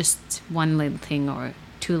just one little thing or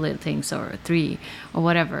two little things or three or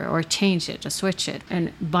whatever, or change it or switch it.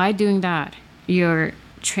 And by doing that, you're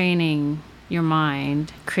training your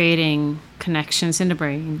mind, creating connections in the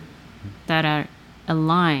brain that are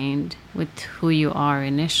aligned with who you are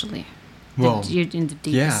initially. Well, you're in the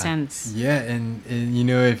deepest sense. Yeah, and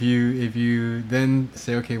if you then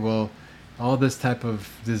say, okay, well, all this type of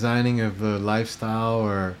designing of the lifestyle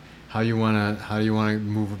or how you wanna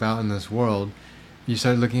move about in this world, you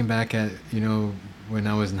start looking back at when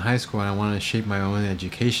I was in high school and I wanted to shape my own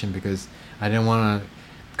education because I didn't want to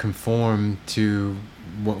conform to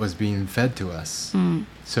what was being fed to us.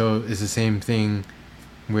 So it's the same thing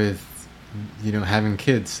with having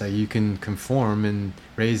kids. Like you can conform and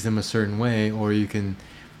raise them a certain way, or you can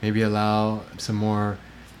maybe allow some more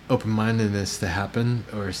open-mindedness to happen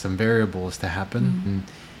or some variables to happen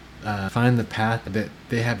and find the path that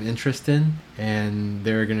they have interest in and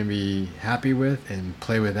they're going to be happy with and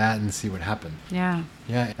play with that and see what happens. Yeah,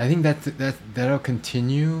 I think that'll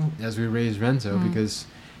continue as we raise Renzo because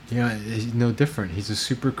he's no different. He's a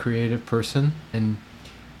super creative person, and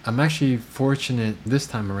I'm actually fortunate this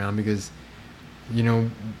time around because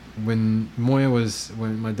when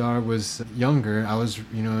my daughter was younger, I was,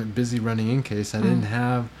 busy running in case. I didn't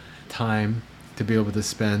have time to be able to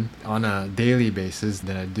spend on a daily basis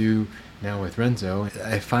that I do now with Renzo.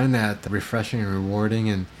 I find that refreshing and rewarding,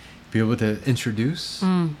 and be able to introduce,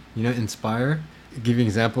 inspire. Give you an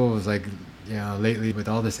example, was like, lately with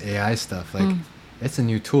all this AI stuff, like it's a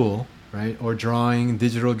new tool, right? Or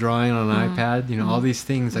digital drawing on an iPad, all these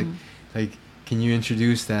things, like, can you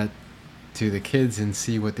introduce that to the kids and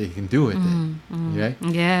see what they can do with it, right?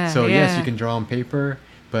 Yeah. So yes, you can draw on paper,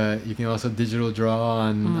 but you can also digital draw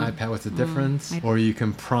on iPad. What's the difference? Or you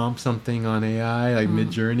can prompt something on AI, like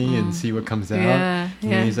Mid-Journey, and see what comes out.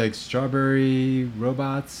 He's like, strawberry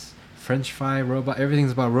robots, French fry robot,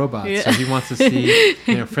 everything's about robots. Yeah. So he wants to see,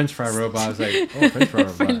 French fry robot. I was like, oh, French fry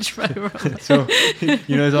robot. French fry robot. So,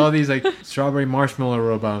 there's all these like strawberry marshmallow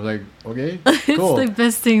robot. I was like, okay, cool. It's the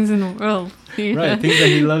best things in the world. Yeah. Right, things that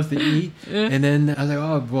he loves to eat. And then I was like,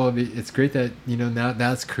 oh, well, it's great that, now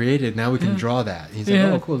that's created. Now we can draw that. He's like,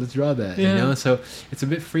 oh, cool, let's draw that. So it's a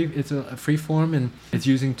bit free. It's a free form, and it's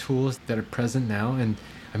using tools that are present now. And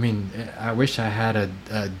I mean, I wish I had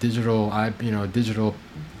a digital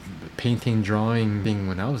painting, drawing thing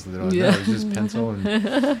when I was little. It was just pencil,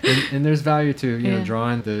 and there's value to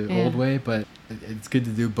drawing the old way, but it's good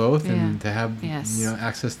to do both and to have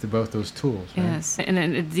access to both those tools. Right? Yes,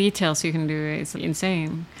 and the details you can do is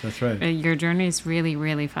insane. That's right. Your journey is really,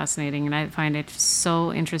 really fascinating, and I find it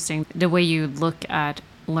so interesting the way you look at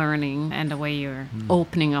learning and the way you're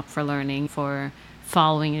opening up for learning, for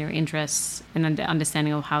following your interests, and the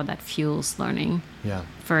understanding of how that fuels learning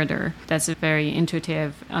further. That's a very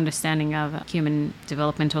intuitive understanding of human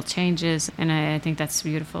developmental changes, and I think that's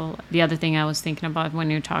beautiful. The other thing I was thinking about when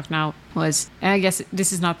you talk now was, and I guess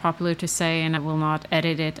this is not popular to say, and I will not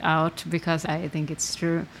edit it out because I think it's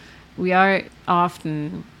true. We are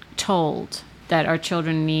often told that our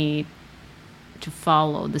children need to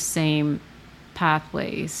follow the same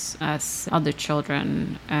pathways as other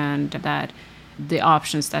children, and that the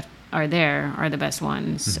options that are there are the best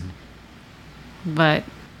ones. But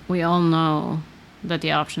we all know that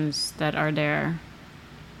the options that are there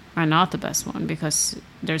are not the best one, because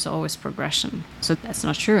there's always progression. So that's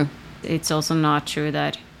not true. It's also not true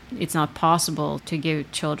that it's not possible to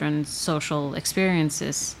give children social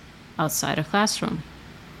experiences outside a classroom.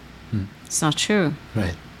 It's not true.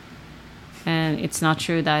 Right. And it's not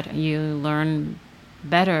true that you learn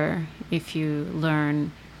better if you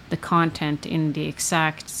learn the content in the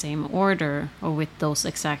exact same order or with those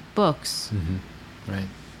exact books. Right.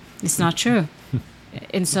 It's not true.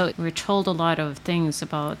 And so we're told a lot of things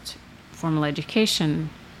about formal education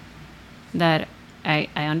that I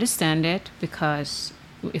understand it, because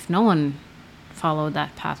if no one followed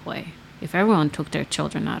that pathway, if everyone took their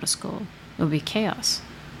children out of school, it would be chaos.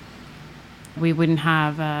 We wouldn't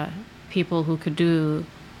have people who could do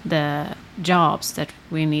the jobs that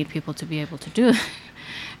we need people to be able to do.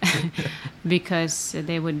 Because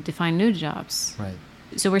they would define new jobs. Right.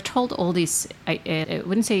 So we're told all these, I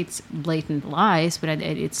wouldn't say it's blatant lies, but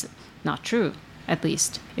it's not true, at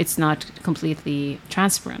least. It's not completely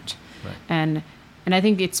transparent. Right. And I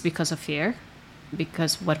think it's because of fear,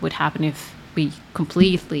 because what would happen if we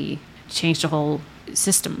completely change the whole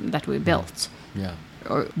system that we built? Yeah.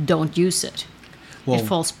 Or don't use it. Well, it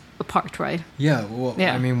falls apart, right? Yeah, well,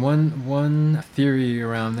 I mean, one theory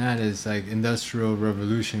around that is like Industrial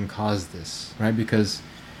Revolution caused this, right? Because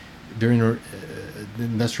during the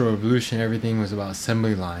Industrial Revolution, everything was about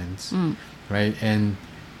assembly lines, right? And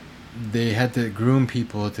they had to groom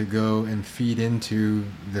people to go and feed into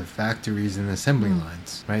the factories and assembly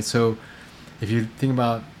lines, right? So if you think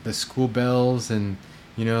about the school bells and,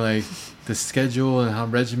 like the schedule and how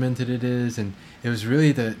regimented it is, and it was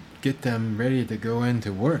really to get them ready to go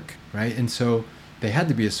into work, right? And so they had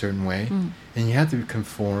to be a certain way, and you had to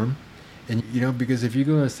conform. And, because if you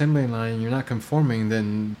go to an assembly line and you're not conforming,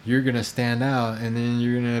 then you're going to stand out, and then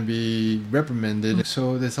you're going to be reprimanded.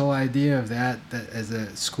 So this whole idea of that as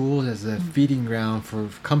a school, as a feeding ground for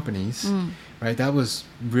companies, right? That was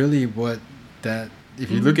really what that,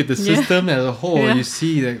 if you look at the system as a whole, you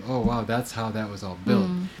see that, oh, wow, that's how that was all built.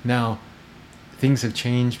 Now, things have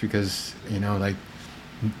changed because, like,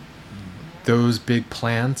 those big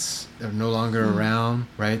plants are no longer around,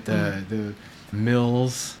 right? The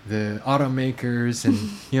mills, the automakers, and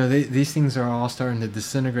these things are all starting to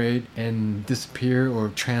disintegrate and disappear or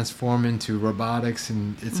transform into robotics,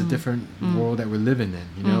 and it's a different world that we're living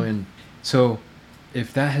in, and so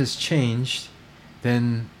if that has changed,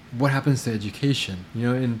 then what happens to education?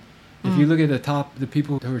 And If you look at the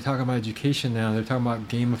people who are talking about education now, they're talking about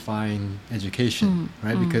gamifying education,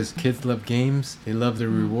 right? Because kids love games, they love the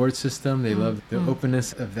reward system, they love the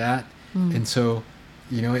openness of that. And so,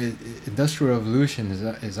 industrial revolution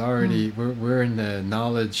is already, we're in the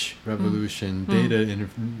knowledge revolution, data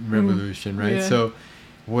revolution, right? Yeah. So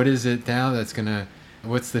what is it now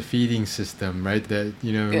what's the feeding system, right? That,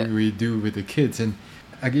 we do with the kids. And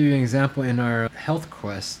I'll give you an example. In our health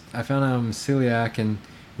quest, I found out I'm celiac, and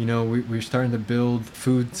we're starting to build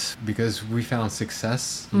foods because we found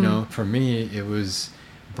success. For me, it was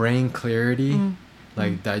brain clarity,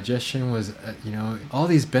 like digestion was, all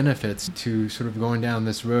these benefits to sort of going down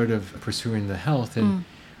this road of pursuing the health. And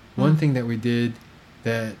one thing that we did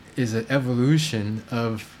that is an evolution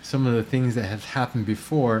of some of the things that have happened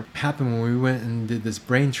before happened when we went and did this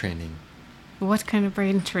brain training. What kind of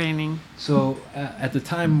brain training? So at the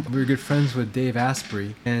time, we were good friends with Dave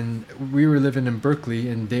Asprey, and we were living in Berkeley,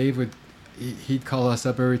 and Dave he'd call us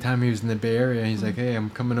up every time he was in the Bay Area, and he's like, hey, I'm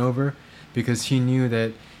coming over, because he knew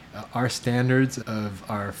that our standards of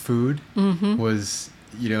our food was,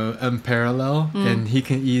 unparalleled, and he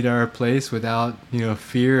can eat our place without,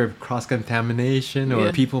 fear of cross-contamination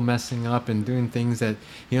or people messing up and doing things that,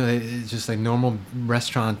 it's just like normal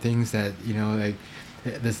restaurant things that,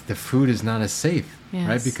 the food is not as safe,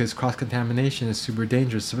 right? Because cross-contamination is super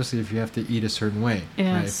dangerous, especially if you have to eat a certain way,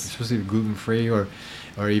 right? Especially gluten-free or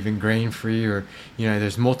even grain-free, or,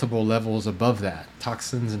 there's multiple levels above that,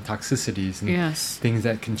 toxins and toxicities and things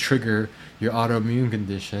that can trigger your autoimmune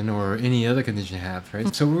condition or any other condition you have,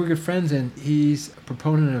 right? So we're good friends, and he's a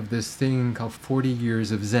proponent of this thing called 40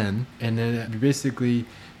 years of Zen, and then you basically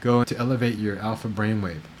go to elevate your alpha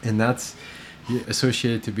brainwave, and that's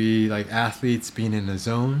associated to be like athletes being in the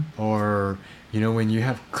zone, or when you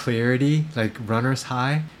have clarity, like runner's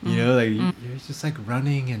high, you're just like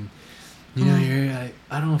running, and you're like,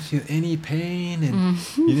 I don't feel any pain, and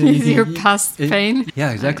you're past pain.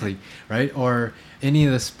 Yeah, exactly, right? Or any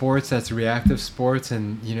of the sports that's reactive sports,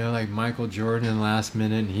 and like Michael Jordan in the last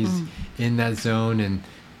minute, and he's in that zone, and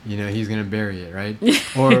he's gonna bury it, right?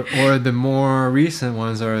 or the more recent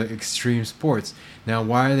ones are extreme sports. Now,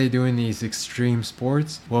 why are they doing these extreme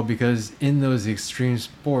sports? Well, because in those extreme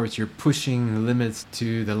sports, you're pushing the limits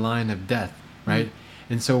to the line of death, right?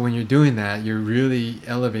 And so when you're doing that, you're really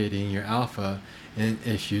elevating your alpha, and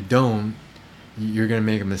if you don't, you're going to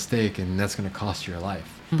make a mistake, and that's going to cost you your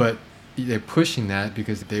life. But they're pushing that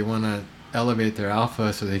because they want to elevate their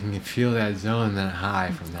alpha so they can feel that zone, that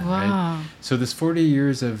high from that, right? So this 40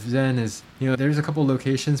 years of Zen is, there's a couple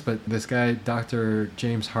locations, but this guy, Dr.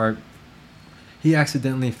 James Hart, he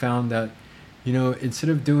accidentally found that, instead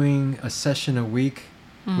of doing a session a week,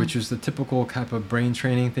 which was the typical type of brain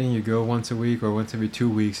training thing, you go once a week or once every 2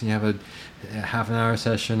 weeks, and you have a half an hour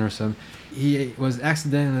session or something. He was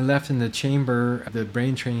accidentally left in the chamber, the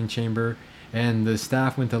brain training chamber, and the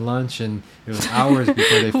staff went to lunch, and it was hours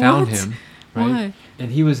before they found him, right? Why?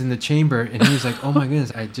 And he was in the chamber, and he was like, oh my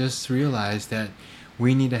goodness, I just realized that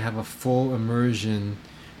we need to have a full immersion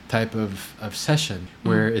type of session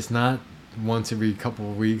where it's not once every couple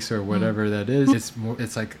of weeks or whatever that is.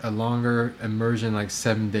 It's like a longer immersion, like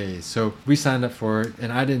 7 days. So we signed up for it,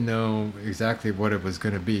 and I didn't know exactly what it was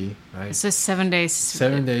going to be, right? So 7 days.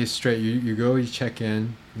 7 days straight. You go, you check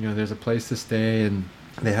in, there's a place to stay, and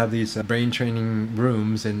they have these brain training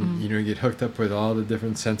rooms, and you get hooked up with all the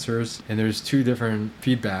different sensors, and there's 2 different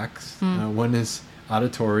feedbacks. One is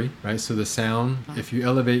auditory, right? So the sound, if you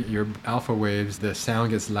elevate your alpha waves, the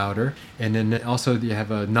sound gets louder. And then also you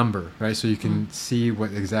have a number, right? So you can see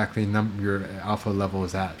what exactly your alpha level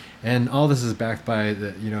is at. And all this is backed by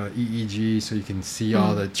the, EEG, so you can see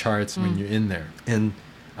all the charts when you're in there. And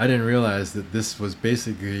I didn't realize that this was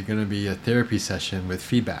basically going to be a therapy session with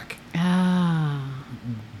feedback.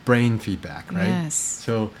 Brain feedback, right? Yes.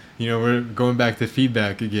 So, we're going back to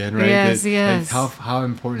feedback again, right? Yes. Like how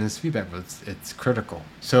important is feedback? Well, it's critical.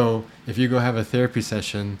 So if you go have a therapy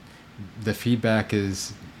session, the feedback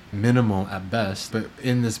is minimal at best. But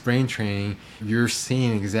in this brain training, you're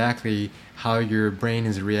seeing exactly how your brain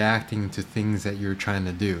is reacting to things that you're trying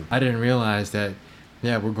to do. I didn't realize that,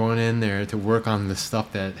 we're going in there to work on the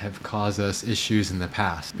stuff that have caused us issues in the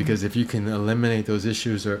past. Because if you can eliminate those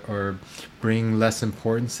issues or bring less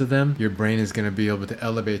importance to them, your brain is going to be able to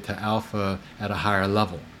elevate to alpha at a higher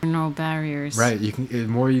level. No barriers. Right. The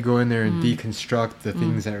more you go in there and deconstruct the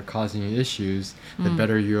things that are causing you issues, the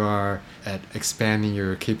better you are at expanding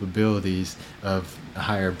your capabilities of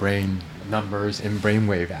higher brain numbers and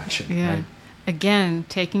brainwave action. Yeah. Right? Again,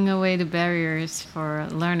 taking away the barriers for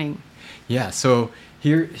learning. Yeah. So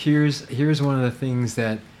here's one of the things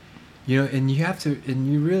that and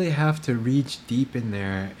you really have to reach deep in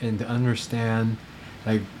there and to understand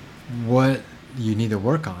like what you need to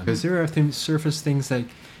work on, because there are surface things like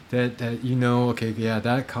that okay, yeah,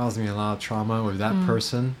 that caused me a lot of trauma with that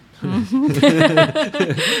person.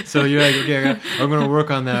 So you're like, okay, I'm gonna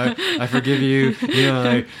work on that. I forgive you.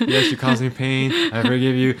 Like, yes, you caused me pain. I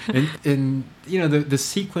forgive you. And the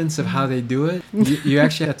sequence of how they do it, you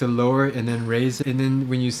actually have to lower it and then raise it. And then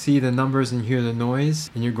when you see the numbers and hear the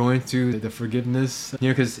noise, and you're going through the forgiveness,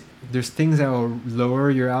 because there's things that will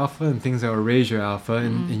lower your alpha and things that will raise your alpha,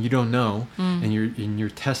 and you don't know, and you're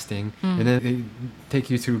testing, and then they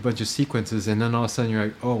take you through a bunch of sequences, and then all of a sudden you're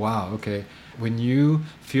like, oh wow, okay. When you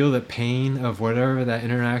feel the pain of whatever that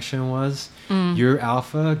interaction was, your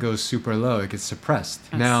alpha goes super low. It gets suppressed.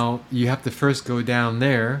 Yes. Now, you have to first go down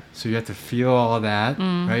there. So you have to feel all that,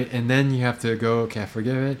 right? And then you have to go, okay, I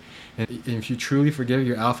forgive it. And if you truly forgive,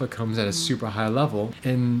 your alpha comes at a super high level.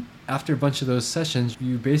 And after a bunch of those sessions,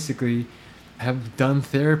 you basically have done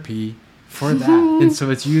therapy for that. And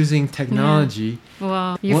so it's using technology. Yeah.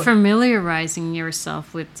 Well, you're familiarizing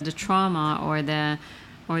yourself with the trauma or the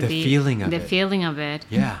feeling of it,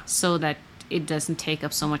 yeah, so that it doesn't take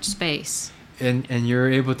up so much space, and you're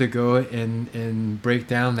able to go and break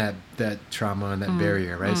down that trauma and that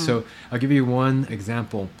barrier, right? So I'll give you one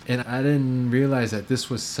example, and I didn't realize that this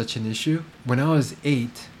was such an issue. When I was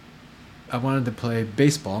 8, I wanted to play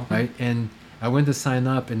baseball, right? And I went to sign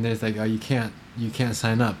up, and there's like, oh, you can't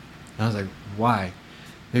sign up. And I was like, why?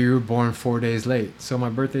 You were born 4 days late. So my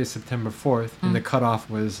birthday is September 4th, and the cutoff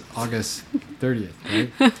was August 30th, right?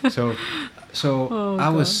 So I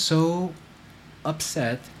was so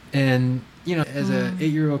upset, and as a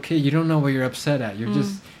 8-year-old kid, you don't know what you're upset at.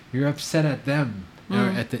 You're upset at them, or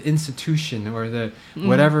at the institution, or the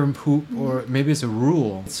whatever, or maybe it's a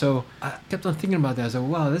rule. So I kept on thinking about that. I was like,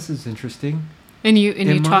 wow, this is interesting. And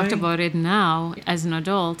you talked about it now as an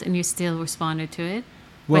adult, and you still responded to it.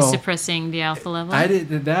 By suppressing the alpha level? I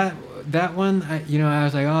did that one. I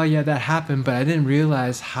was like, oh yeah, that happened, but I didn't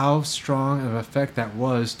realize how strong of an effect that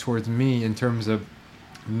was towards me in terms of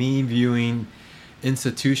me viewing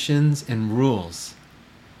institutions and rules.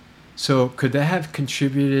 So could that have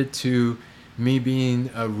contributed to me being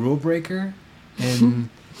a rule breaker and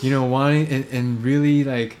wanting and really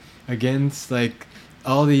like against like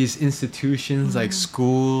all these institutions like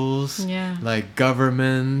schools, like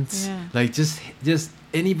governments, like just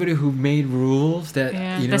anybody who made rules that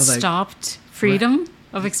that stopped freedom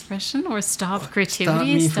of expression or stopped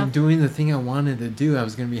creativity, stopped me from doing the thing I wanted to do. I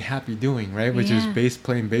was going to be happy doing, right? Which is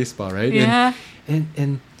playing baseball, right? Yeah.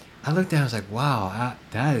 And I looked at it, I was like, wow,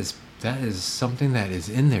 that is something that is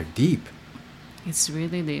in there deep. It's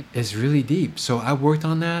really deep. It's really deep. So I worked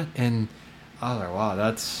on that, and I was like, wow,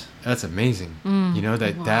 that's amazing.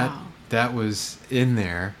 That was in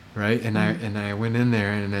there, right? And I went in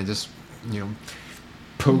there and I just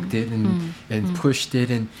poked it and pushed it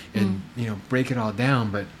and break it all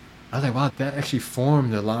down. But I was like, wow, that actually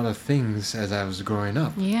formed a lot of things as I was growing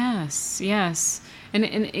up. Yes. And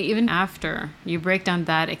even after you break down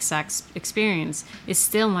that exact experience, it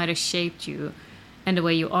still might have shaped you and the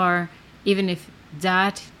way you are, even if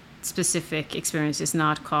that specific experience is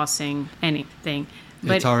not causing anything.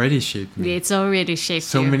 But it's already shaped me. It's already shaped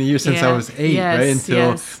so you. many years since I was 8, right?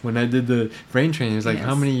 Until when I did the brain training, it was like,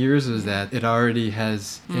 how many years was that? It already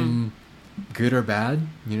has been good or bad,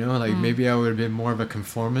 maybe I would have been more of a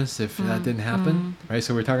conformist if that didn't happen, right?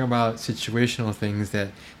 So we're talking about situational things that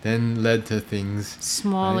then led to things.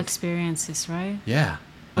 Small experiences, right? Yeah.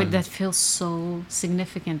 But that feels so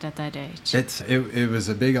significant at that age. It was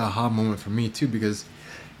a big aha moment for me too, because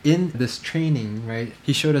in this training, right,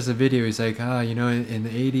 he showed us a video. He's like, in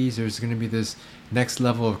the 80s, there's going to be this next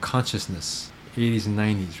level of consciousness, 80s and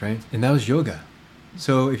 90s, right? And that was yoga.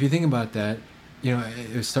 So if you think about that,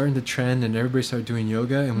 it was starting to trend and everybody started doing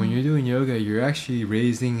yoga. And when you're doing yoga, you're actually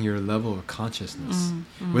raising your level of consciousness,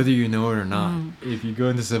 whether you know it or not. If you go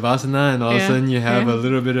into Savasana and all of a sudden you have a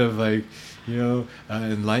little bit of like,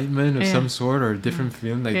 enlightenment of some sort or a different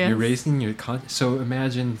feeling, like you're raising your so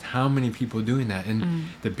imagine how many people doing that. And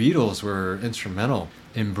the Beatles were instrumental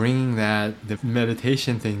in bringing the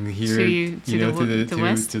meditation thing here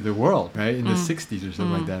to the world, right? In the 60s or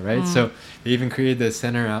something like that, right? So they even created the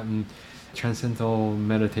center out in Transcendental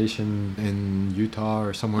Meditation in Utah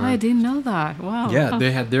or somewhere. I didn't know that. Wow. Yeah,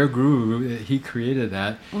 they had their guru, he created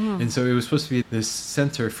that. And so it was supposed to be this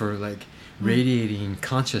center for like radiating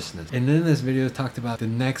consciousness. And then this video talked about the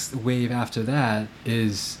next wave after that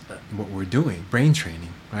is what we're doing, brain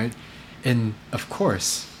training, right? And of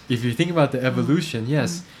course, if you think about the evolution,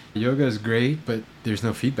 yes, yoga is great, but there's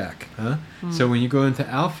no feedback. So when you go into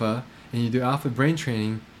alpha and you do alpha brain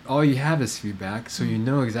training, all you have is feedback, so you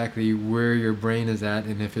know exactly where your brain is at,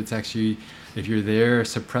 and if you're there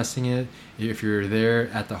suppressing it, if you're there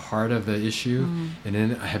at the heart of the issue, and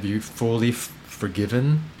then have you fully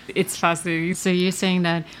forgiven. It's fascinating. So you're saying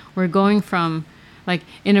that we're going from, like,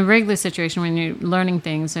 in a regular situation when you're learning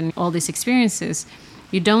things and all these experiences,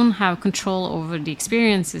 you don't have control over the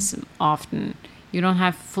experiences often. You don't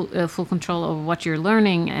have full control over what you're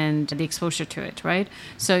learning and the exposure to it, right?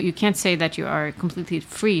 So you can't say that you are completely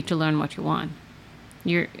free to learn what you want.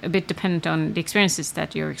 You're a bit dependent on the experiences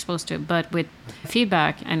that you're exposed to. But with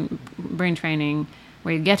feedback and brain training,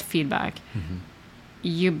 where you get feedback,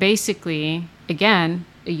 you basically, again,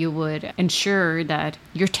 you would ensure that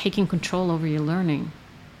you're taking control over your learning.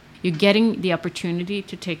 You're getting the opportunity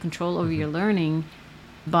to take control over your learning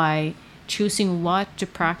by choosing what to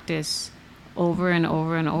practice over and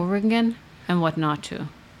over and over again and what not to.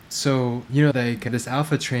 So, like this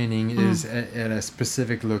alpha training is at a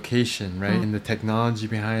specific location, right? And the technology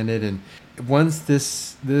behind it. And once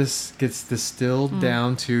this gets distilled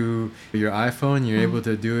down to your iPhone, you're able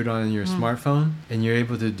to do it on your smartphone, and you're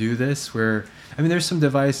able to do this where, there's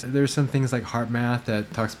some things like heart math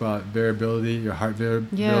that talks about variability, your heart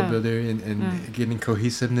variability and getting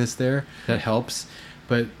cohesiveness there. That helps.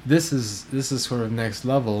 But this is sort of next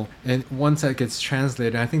level, and once that gets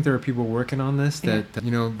translated, I think there are people working on this that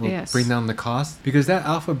will bring down the cost, because that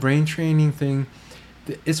alpha brain training thing,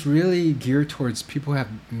 it's really geared towards people who have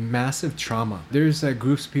massive trauma. There's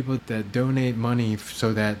groups of people that donate money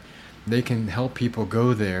so that they can help people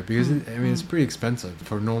go there, because it's pretty expensive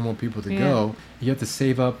for normal people to go. You have to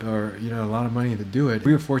save up a lot of money to do it.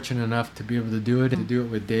 We were fortunate enough to be able to do it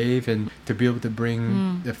with Dave, and to be able to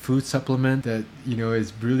bring the food supplement that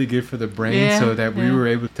is really good for the brain, so that we were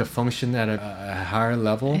able to function at a higher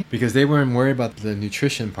level, because they weren't worried about the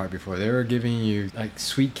nutrition part before. They were giving you like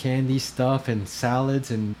sweet candy stuff and salads,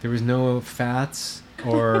 and there was no fats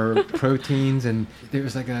or proteins, and there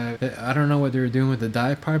was I don't know what they were doing with the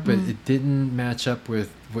diet part, but it didn't match up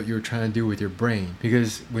with what you were trying to do with your brain.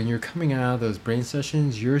 Because when you're coming out of those brain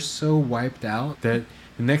sessions, you're so wiped out that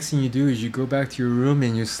the next thing you do is you go back to your room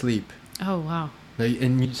and you sleep. Oh, wow.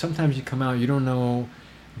 Sometimes you come out, you don't know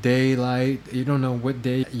daylight, you don't know what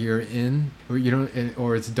day you're in,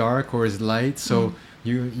 or it's dark or it's light, so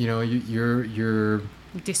you're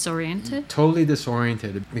disoriented, totally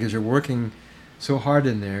disoriented, because you're working so hard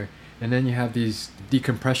in there. And then you have these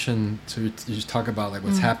decompression, so you just talk about like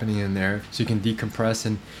what's happening in there, so you can decompress,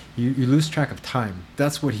 and you lose track of time.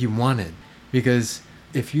 That's what he wanted, because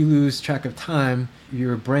if you lose track of time,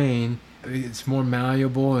 your brain, it's more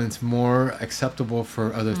malleable and it's more acceptable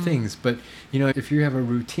for other things. But if you have a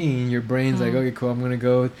routine, your brain's like, okay, cool, I'm going to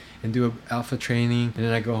go and do alpha training, and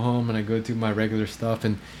then I go home and I go do my regular stuff,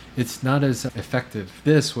 and it's not as effective.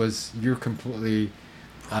 You're completely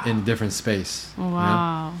in a different space.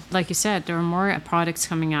 Wow. Like you said, there are more products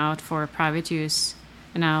coming out for private use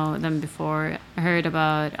now than before. I heard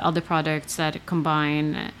about other products that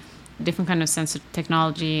combine different kind of sensor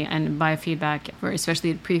technology and biofeedback for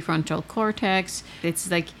especially the prefrontal cortex. It's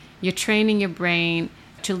like you're training your brain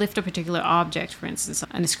to lift a particular object, for instance,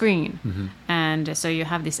 on a screen. And so you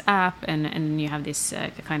have this app, and you have this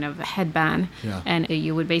kind of headband, and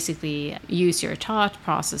you would basically use your thought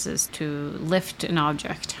processes to lift an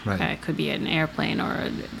object. Right. It could be an airplane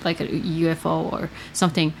or like a UFO or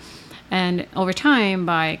something. And over time,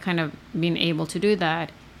 by kind of being able to do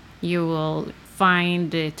that, you will find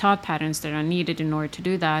the thought patterns that are needed in order to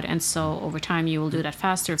do that, and so over time you will do that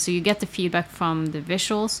faster. So you get the feedback from the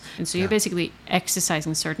visuals, and so you're basically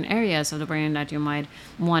exercising certain areas of the brain that you might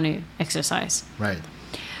want to exercise. Right.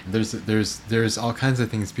 There's all kinds of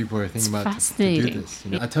things people are thinking about to do this.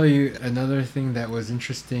 I'll tell you another thing that was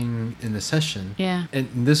interesting in the session.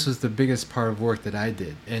 And this was the biggest part of work that I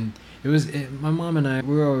did, and my mom and I,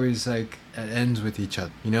 we were always like at ends with each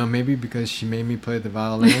other. Maybe because she made me play the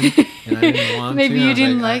violin and I didn't want maybe to. Maybe you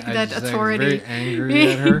didn't like that authority. I was very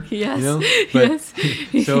angry at her. Yes. But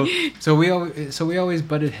so we always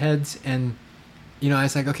butted heads, and I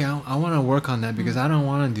was like, okay, I want to work on that, because I don't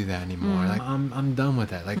want to do that anymore. Like I'm done with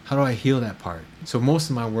that. Like, how do I heal that part? So most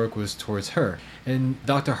of my work was towards her. And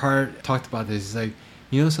Dr. Hart talked about this. He's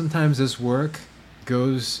like, sometimes this work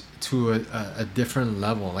goes to a different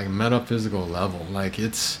level, like a metaphysical level. Like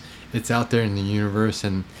it's out there in the universe,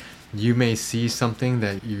 and you may see something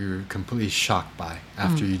that you're completely shocked by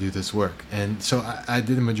after you do this work. And so I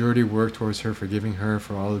did the majority of work towards her, forgiving her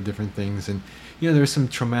for all the different things. And there's some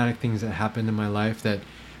traumatic things that happened in my life that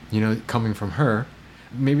coming from her,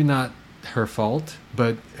 maybe not her fault,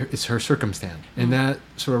 but it's her circumstance. And that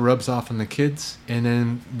sort of rubs off on the kids. And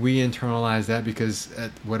then we internalize that because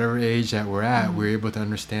at whatever age that we're at, we're able to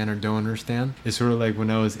understand or don't understand. It's sort of like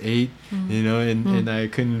when I was 8, and I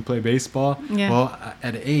couldn't play baseball. Yeah. Well,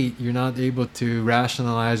 at 8, you're not able to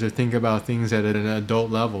rationalize or think about things at an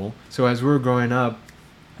adult level. So as we're growing up,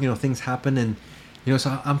 things happen, and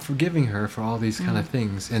so I'm forgiving her for all these kind of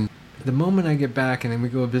things. And the moment I get back and then we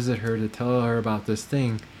go visit her to tell her about this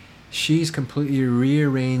thing, she's completely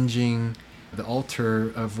rearranging the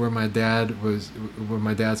altar of where my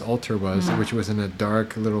dad's altar was, which was in a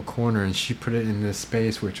dark little corner, and she put it in this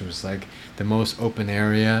space which was like the most open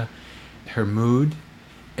area. Her mood,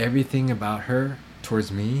 everything about her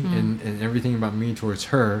towards me, and everything about me towards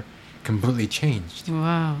her completely changed.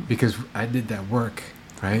 Wow. Because I did that work,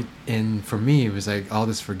 right? And for me, it was like all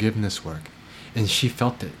this forgiveness work, and she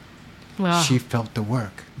felt it. Wow. She felt the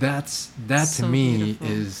work. That So to me beautiful.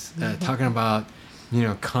 is talking about,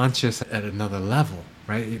 conscious at another level,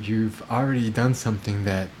 right? You've already done something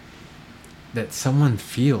that someone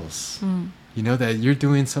feels, that you're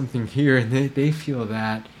doing something here, and they feel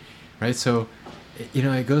that, right? So,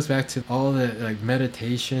 it goes back to all the like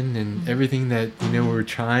meditation and everything that, we're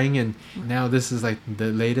trying. And now this is like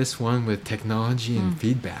the latest one with technology and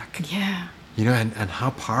feedback. Yeah. And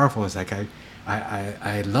how powerful it's like,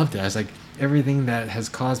 I loved it. I was like, everything that has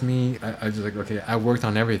caused me, I was like, okay, I worked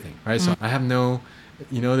on everything, right? So I have no,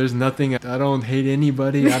 there's nothing, I don't hate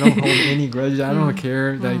anybody, I don't hold any grudges, I don't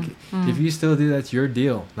care. Like, if you still do, that's your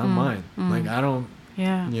deal, not mine. Like, I don't,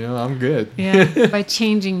 I'm good. Yeah. By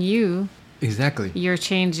changing you, Exactly. you're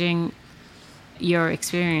changing your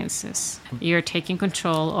experiences. You're taking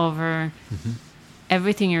control over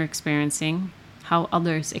everything you're experiencing, how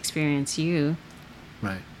others experience you.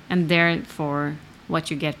 Right. And therefore, what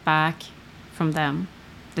you get back from them,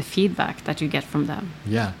 the feedback that you get from them.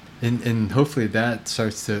 Yeah. And hopefully that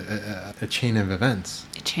starts a chain of events.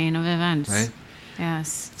 A chain of events. Right?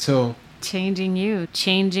 Yes. So, Changing you,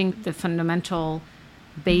 changing the fundamental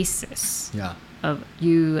basis yeah. of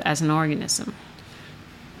you as an organism.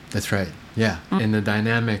 That's right. Yeah. And the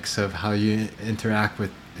dynamics of how you interact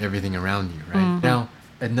with everything around you, right? Now,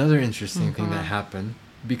 another interesting thing that happened,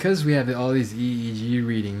 because we have all these EEG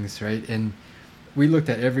readings, right? And we looked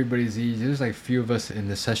at everybody's EEG. There's like a few of us in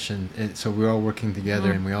the session, and so we're all working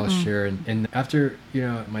together and we all share. And after,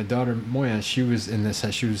 my daughter Moya, she was in this,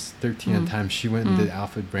 she was 13 at the time, she went and did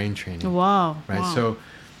alpha brain training. Wow. Right? Wow. So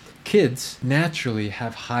kids naturally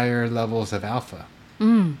have higher levels of alpha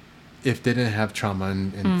if they didn't have trauma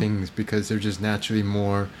and things, because they're just naturally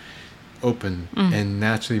more open and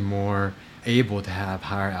naturally more able to have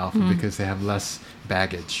higher alpha because they have less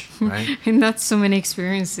baggage, right? And not so many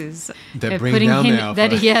experiences That bring down the alpha.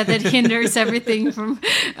 That hinders everything from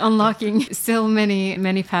unlocking. Still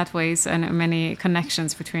many pathways and many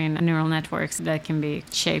connections between neural networks that can be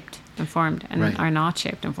shaped and formed and Right. are not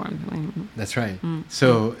shaped and formed. That's right.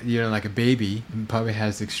 So, like a baby probably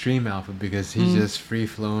has extreme alpha because he's just free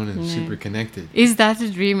flown and super connected. Is that a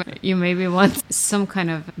dream? You maybe want some kind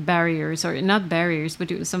of barriers, or not barriers,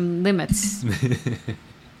 but some limits.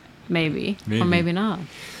 Maybe. Or maybe not.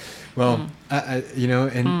 Well,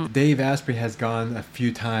 and Dave Asprey has gone a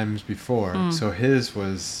few times before, so his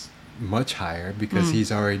was much higher because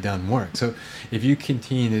he's already done work. So if you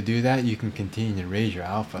continue to do that, you can continue to raise your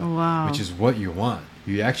alpha, Wow. which is what you want.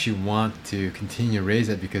 You actually want to continue to raise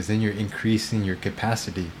it because then you're increasing your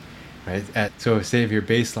capacity, right? So say if your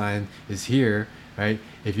baseline is here, right?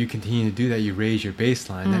 If you continue to do that, you raise your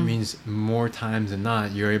baseline. That means more times than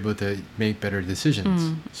not, you're able to make better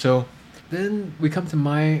decisions. So then we come to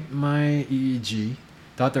my EEG.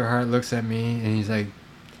 Dr. Hart looks at me and he's like,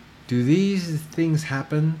 do these things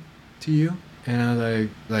happen to you? And I was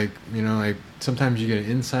like sometimes you get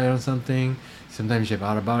an insight on something, sometimes you have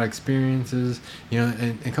out-of-body experiences,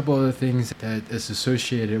 and a couple other things that is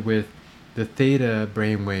associated with the theta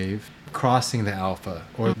brainwave crossing the alpha,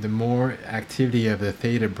 or the more activity of the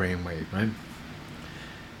theta brainwave, right?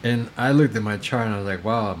 And I looked at my chart and I was like,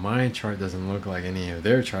 wow, my chart doesn't look like any of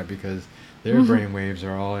their chart because their brainwaves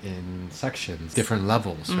are all in sections, different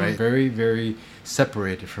levels, right? Very, very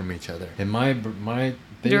separated from each other. And my theta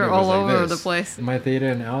They're was all like over this. the place. My theta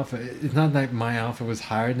and alpha, it's not like my alpha was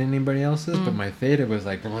higher than anybody else's, but my theta was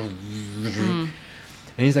like...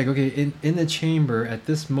 And he's like, okay, in the chamber at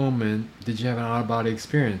this moment, did you have an out-of-body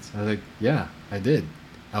experience? I was like, yeah, I did.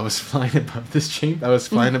 I was flying above this chamber. I was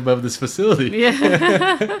flying above this facility.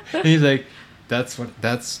 Yeah. And he's like, that's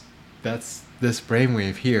this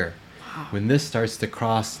brainwave here. When this starts to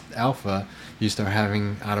cross alpha, you start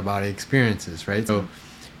having out-of-body experiences, right? So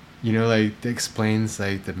like it explains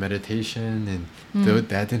like the meditation, and though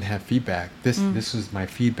that didn't have feedback, this was my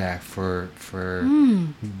feedback for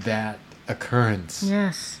that occurrence.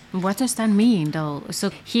 Yes. What does that mean, though?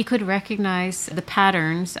 So he could recognize the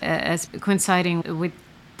patterns as coinciding with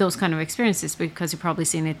those kind of experiences because you've probably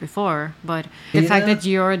seen it before. But the fact that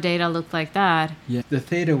your data looked like that. Yeah, the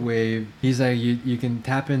theta wave, he's like, you can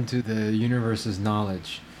tap into the universe's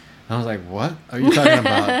knowledge. I was like, what are you talking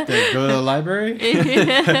about? Like, go to the library?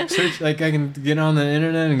 Search, like I can get on the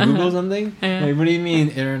internet and Google something? Like, what do you mean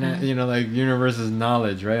internet, like universe's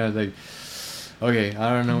knowledge, right? I was like, okay, I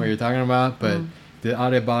don't know what you're talking about, but the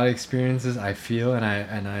out-of-body experiences I feel and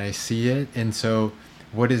I see it. And so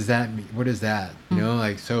what does that mean? What is that?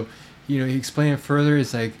 Like, so, you explain it further.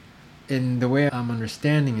 It's like, in the way I'm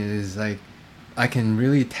understanding it is like, I can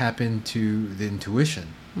really tap into the intuition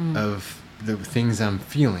of the things I'm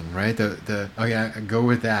feeling, right? Okay, I go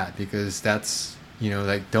with that because that's,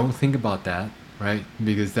 like, don't think about that, right?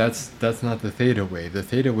 Because that's not the theta wave. The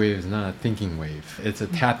theta wave is not a thinking wave. It's a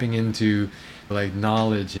tapping into, like,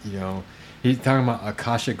 knowledge, He's talking about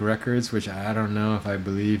Akashic records, which I don't know if I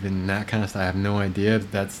believe in that kind of stuff. I have no idea if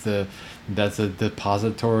that's a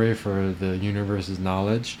depository for the universe's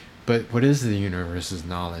knowledge. But what is the universe's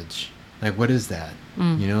knowledge? Like, what is that?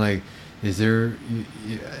 Like, is there,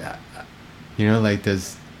 like,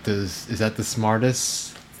 is that the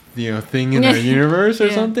smartest, thing in our universe or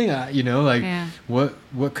something?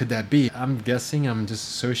 What could that be? I'm guessing, I'm just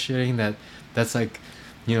associating that's like,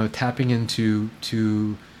 tapping into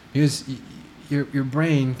because your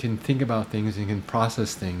brain can think about things and can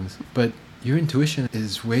process things, but your intuition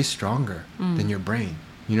is way stronger than your brain.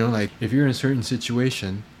 Like, if you're in a certain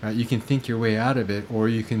situation, right, you can think your way out of it, or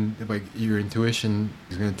you can, like, your intuition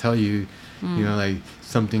is going to tell you, like,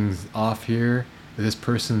 something's off here. This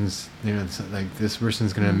person's, like, this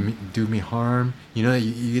person's going to do me harm. You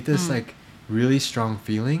get this, like, really strong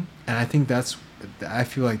feeling. And I think I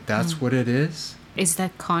feel like that's what it is. Is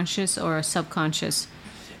that conscious or subconscious?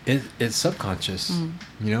 It's subconscious,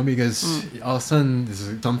 because all of a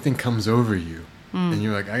sudden something comes over you and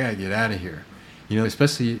you're like, I gotta get out of here.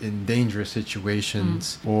 Especially in dangerous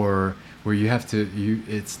situations or where you have to,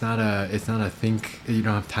 it's not a think, you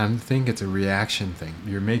don't have time to think, it's a reaction thing.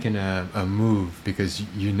 You're making a move because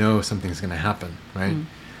something's gonna happen, right?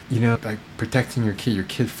 Like protecting your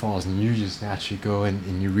kid falls and you just naturally go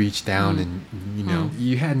and you reach down and,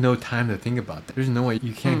 you had no time to think about that. There's no way,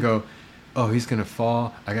 you can't go, oh, he's gonna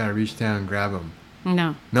fall, I gotta reach down and grab him.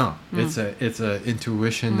 No, it's a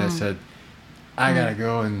intuition that said, I gotta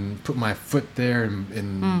go and put my foot there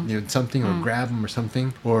and something, or grab him or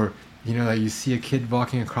something. Or like you see a kid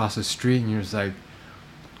walking across the street and you're just like,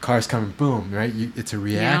 car's coming, boom, right? It's a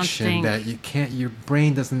reaction that you can't, your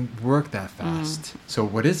brain doesn't work that fast. So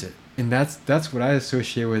what is it? And that's what I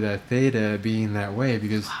associate with that theta being that way,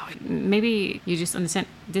 because maybe you just understand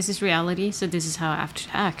this is reality, so this is how I have to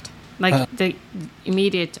act. Like the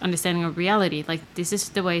immediate understanding of reality, like this is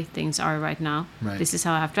the way things are right now. Right. This is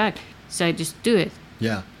how I have to act. So I just do it.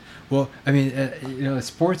 Yeah. Well, I mean,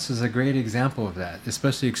 sports is a great example of that,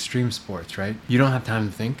 especially extreme sports, right? You don't have time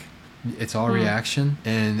to think. It's all reaction,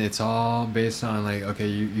 and it's all based on, like, okay,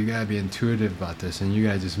 you gotta be intuitive about this, and you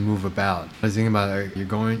gotta just move about. I was thinking about, like, you're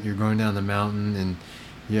going down the mountain, and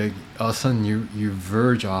all of a sudden you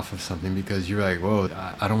verge off of something because you're like, whoa,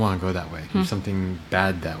 I don't want to go that way. There's something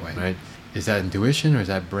bad that way, right? Is that intuition, or is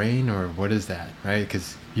that brain, or what is that, right?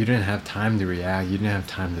 Because you didn't have time to react, you didn't have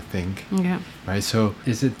time to think, right? So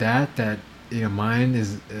is it that mine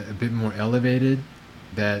is a bit more elevated,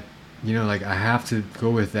 that like I have to go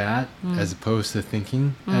with that as opposed to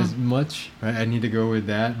thinking as much, right? I need to go with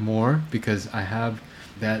that more because I have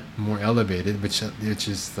that more elevated, which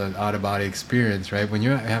is the out-of-body experience, right? When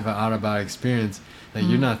you have an out-of-body experience, like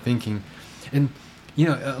you're not thinking. And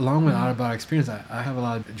along with out-of-body experience, I have a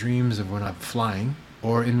lot of dreams of when I'm flying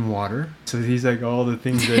or in water. So these, like, all the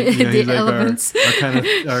things that the elements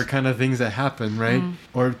are kind of things that happen, right?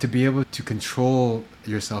 Or to be able to control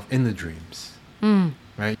yourself in the dreams,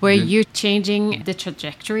 right? Where you're changing the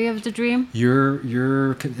trajectory of the dream.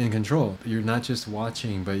 You're in control. You're not just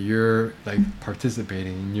watching, but you're, like,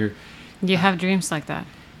 participating. And you have dreams like that.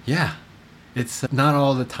 Yeah, it's not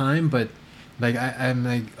all the time, but like I'm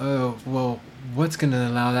like, oh well, what's gonna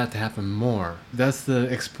allow that to happen more? That's the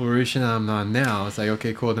exploration I'm on now. It's like,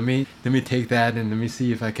 okay, cool. Let me take that and let me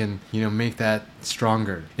see if I can make that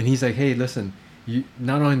stronger. And he's like, hey, listen. You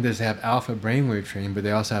not only does it have alpha brainwave training, but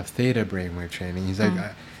they also have theta brainwave training. He's like,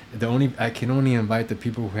 I can only invite the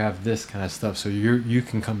people who have this kind of stuff. So you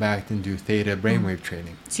can come back and do theta brainwave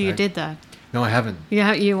training. So you did that. No, I haven't.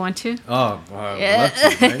 Yeah, you want to? Oh, I would love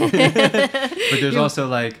to, right? But there's also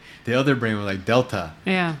like the other brain with like Delta.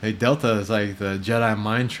 Yeah. Like Delta is like the Jedi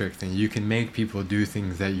mind trick thing. You can make people do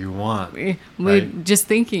things that you want. We're right? just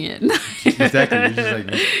thinking it. Exactly. You're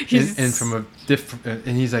just like, and from a different,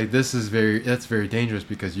 and he's like, that's very dangerous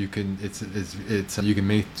because you can, you can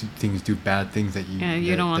make things do bad things that you,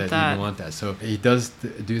 you don't want that. You don't want that. So he does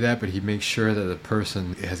do that, but he makes sure that the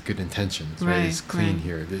person has good intentions, right? It's clean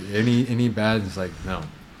here. Any bad is like, no.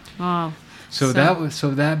 Wow. So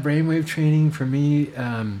that brainwave training for me,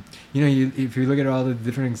 if you look at all the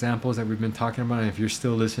different examples that we've been talking about, and if you're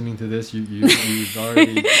still listening to this, you've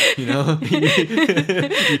already,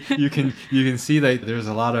 you can see that there's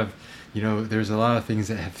a lot of things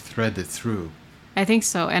that have threaded through. I think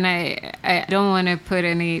so, and I don't want to put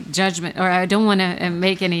any judgment, or I don't want to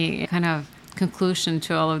make any kind of conclusion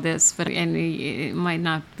to all of this, and it might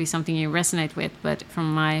not be something you resonate with, but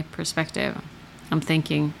from my perspective, I'm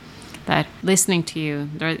thinking that listening to you,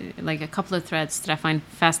 there are like a couple of threads that I find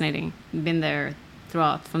fascinating, been there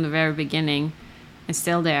throughout from the very beginning and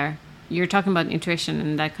still there. You're talking about intuition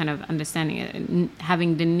and that kind of understanding,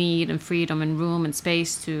 having the need and freedom and room and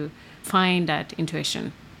space to find that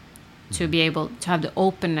intuition, to be able to have the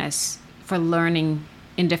openness for learning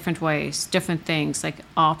in different ways, different things like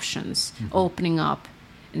options, opening up,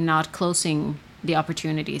 not closing the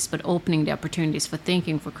opportunities, but opening the opportunities for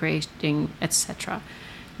thinking, for creating, etc.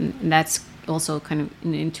 And that's also kind of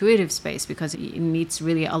an intuitive space because it needs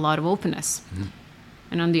really a lot of openness. Mm-hmm.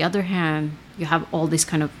 And on the other hand, you have all this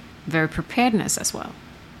kind of very preparedness as well.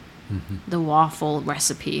 Mm-hmm. The waffle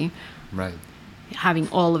recipe, right? Having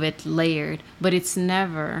all of it layered, but it's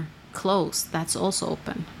never closed. That's also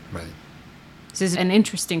open. Right. This is an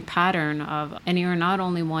interesting pattern and you're not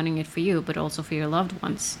only wanting it for you, but also for your loved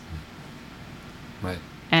ones. Right.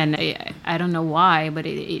 And I don't know why, but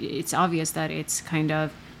it's obvious that it's kind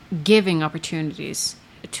of giving opportunities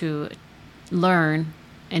to learn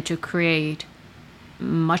and to create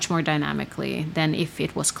much more dynamically than if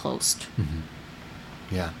it was closed. Mm-hmm.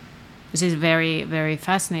 Yeah. This is very, very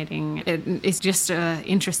fascinating. It's just an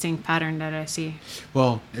interesting pattern that I see.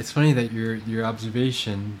 Well, it's funny that your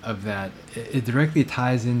observation of that, it directly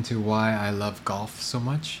ties into why I love golf so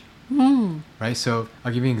much. Right? So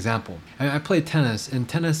I'll give you an example. I play tennis, and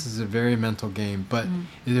tennis is a very mental game, but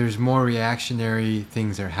there's more reactionary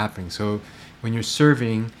things that are happening. So when you're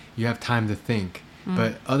serving, you have time to think.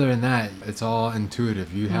 But other than that, it's all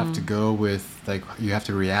intuitive. You have to go with, like, you have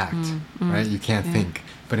to react, right? You can't think.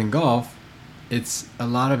 But in golf, it's a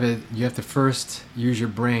lot of it, you have to first use your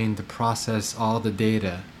brain to process all the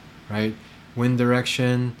data, right? Wind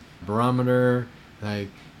direction, barometer, like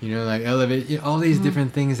elevate, all these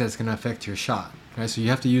different things that's going to affect your shot, right? So you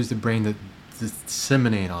have to use the brain to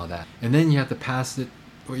disseminate all that. And then you have to pass it,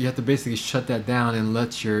 or you have to basically shut that down and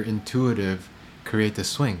let your intuitive create the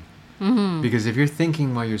swing. Mm-hmm. Because if you're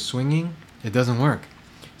thinking while you're swinging, it doesn't work.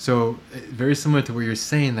 So very similar to what you're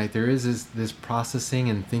saying, like there is this processing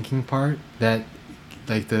and thinking part that,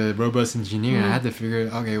 like the robust engineer, I had to figure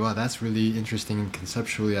out, okay, well, that's really interesting and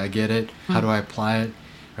conceptually I get it. How do I apply it,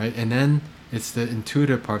 right? And then it's the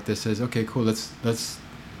intuitive part that says, okay, cool, let's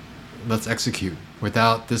execute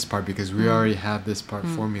without this part because we already have this part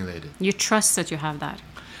formulated. You trust that you have that.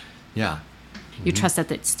 Yeah. You trust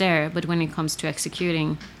that it's there, but when it comes to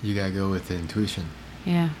executing, you gotta go with the intuition.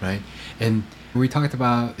 Yeah. Right? And we talked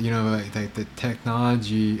about, like the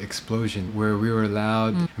technology explosion where we were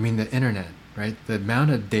allowed, the internet, right? The amount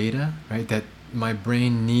of data, right, that my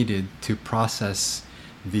brain needed to process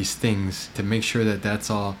these things to make sure that that's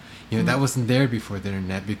all, that wasn't there before the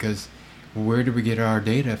internet because where did we get our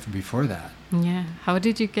data before that? Yeah. How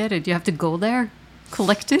did you get it? You have to go there?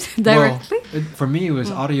 Collect it directly? Well, for me, it was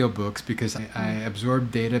audiobooks because I absorb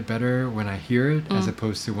data better when I hear it as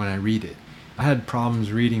opposed to when I read it. I had problems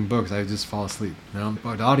reading books. I would just fall asleep.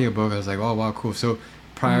 But the audiobook, I was like, oh, wow, cool. So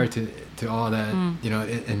prior to all that,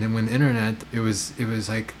 and then when the internet, it was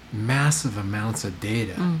like massive amounts of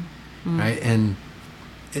data, right? And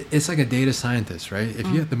it's like a data scientist, right? If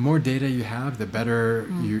you have, the more data you have, the better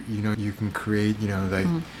you can create,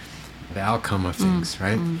 the outcome of things,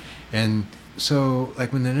 right? And so,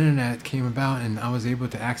 like when the internet came about and I was able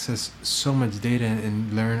to access so much data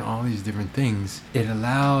and learn all these different things, it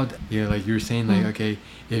allowed, like you were saying, like, okay,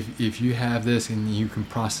 if you have this and you can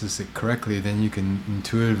process it correctly, then you can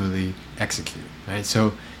intuitively execute, right?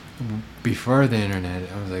 So before the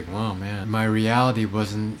internet, I was like, wow, man, my reality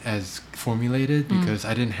wasn't as formulated because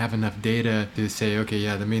I didn't have enough data to say, okay,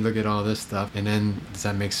 yeah, let me look at all this stuff and then does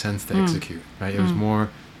that make sense to execute, right? It was more,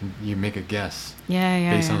 you make a guess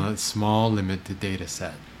based on a small limited data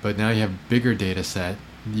set. But now you have bigger data set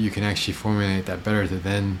you can actually formulate that better to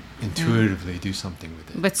then intuitively do something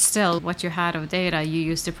with it. But still, what you had of data, you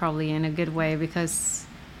used it probably in a good way, because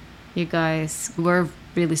you guys were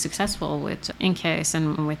really successful with InCase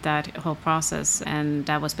and with that whole process, and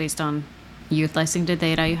that was based on utilizing the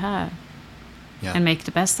data you had and make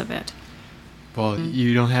the best of it. Well,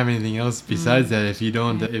 you don't have anything else besides that if you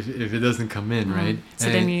don't, if it doesn't come in, right? So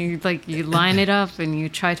then you line it up and you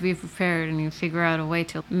try to be prepared and you figure out a way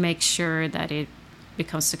to make sure that it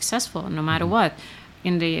becomes successful no matter what.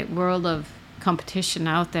 In the world of competition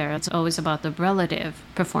out there, it's always about the relative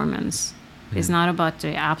performance. It's not about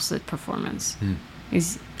the absolute performance.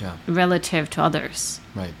 It's relative to others.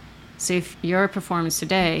 Right. So if your performance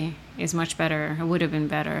today is much better, or would have been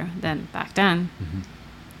better than back then,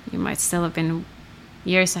 you might still have been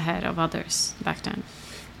years ahead of others back then.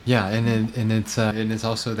 Yeah, and it's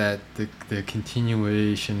also that the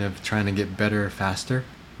continuation of trying to get better faster.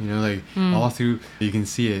 You know, like all through, you can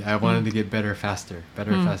see it. I wanted to get better faster.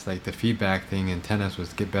 Like the feedback thing in tennis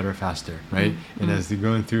was get better faster, right? And as you're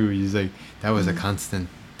going through, he's like, that was a constant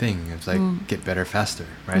thing. It's like, get better faster,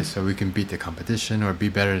 right? So we can beat the competition or be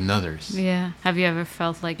better than others. Yeah. Have you ever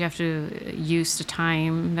felt like you have to use the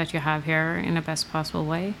time that you have here in the best possible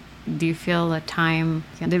way? Do you feel that time,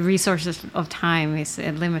 the resources of time is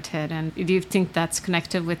limited? And do you think that's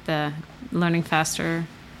connected with the learning faster?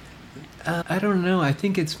 I don't know. I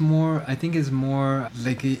think it's more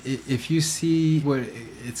like if you see what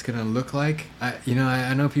it's gonna look like.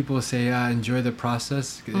 I know people say, enjoy the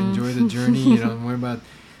process, enjoy the journey. Don't worry about.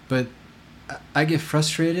 But I get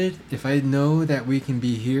frustrated if I know that we can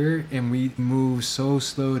be here and we move so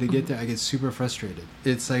slow to get there. I get super frustrated.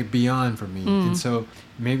 It's like beyond for me, and so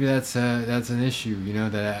maybe that's an issue.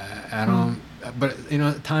 That I don't. But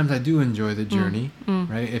at times I do enjoy the journey,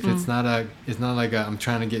 right? If it's not like I'm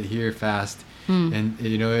trying to get here fast, and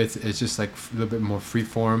it's just like a little bit more free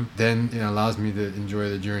form. Then it allows me to enjoy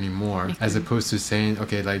the journey more, as opposed to saying,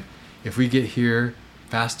 okay, like if we get here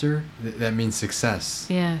faster, that means success.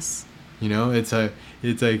 Yes. It's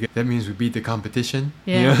like that means we beat the competition.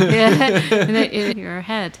 Yeah, and you're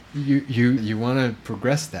ahead. You want to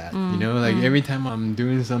progress that. Every time I'm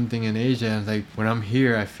doing something in Asia, I'm like, when I'm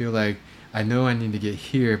here, I feel like I know I need to get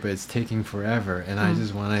here, but it's taking forever, and I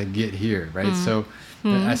just want to get here, right? So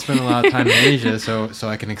I spend a lot of time in Asia, so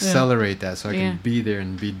I can accelerate that, so I can be there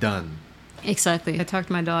and be done. Exactly. I talked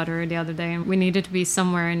to my daughter the other day, and we needed to be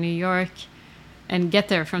somewhere in New York and get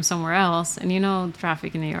there from somewhere else. And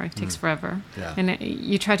traffic in New York takes forever. Yeah. And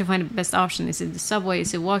you try to find the best option. Is it the subway?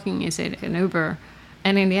 Is it walking? Is it an Uber?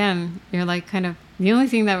 And in the end, you're like kind of... The only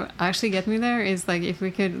thing that would actually get me there is like if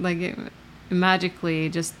we could like magically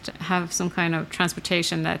just have some kind of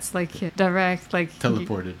transportation that's like direct, like...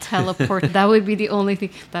 Teleported. That would be the only thing.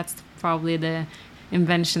 That's probably the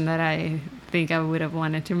invention that I think I would have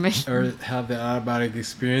wanted to make. Or have the out-of-body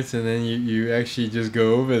experience and then you actually just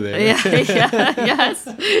go over there. Yes,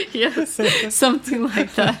 something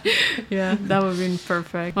like that. Yeah, that would have been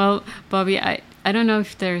perfect. Well, Bobby, I don't know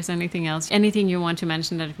if there's anything else, anything you want to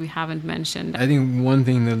mention that we haven't mentioned. I think one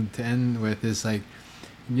thing to end with is like,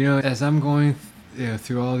 as I'm going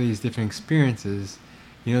through all these different experiences,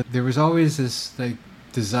 there was always this like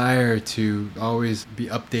desire to always be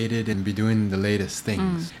updated and be doing the latest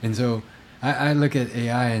things. And so I look at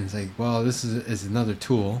AI and it's like, well, this is another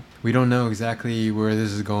tool. We don't know exactly where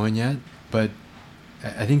this is going yet, but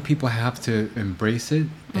I think people have to embrace it.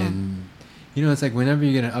 And, it's like whenever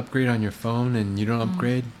you get an upgrade on your phone and you don't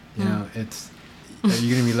upgrade, it's...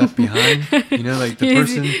 You're going to be left behind, like the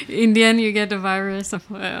person... In the end, you get a virus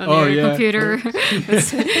on your computer.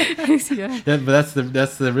 But that's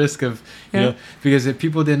the risk of, because if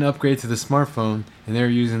people didn't upgrade to the smartphone and they're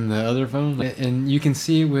using the other phone, and you can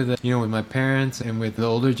see with, with my parents and with the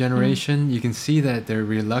older generation, you can see that they're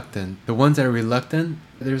reluctant. The ones that are reluctant,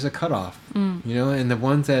 there's a cutoff, and the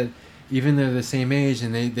ones that, even they're the same age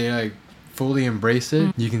and they like, fully embrace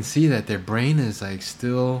it, you can see that their brain is like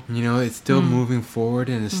still, it's still moving forward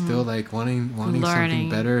and it's still like wanting something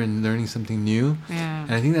better and learning something new. Yeah.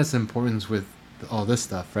 And I think that's the importance with all this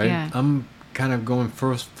stuff, right? Yeah. I'm kind of going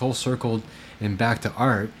full circle and back to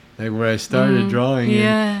art, like where I started drawing.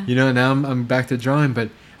 And, now I'm back to drawing, but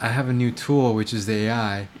I have a new tool, which is the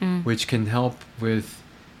AI, which can help with,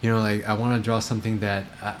 like I want to draw something that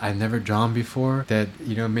I've never drawn before, that,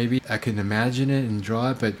 maybe I can imagine it and draw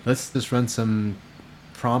it, but let's just run some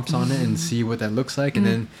prompts on it and see what that looks like and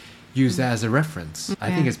then use that as a reference. I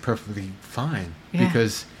think it's perfectly fine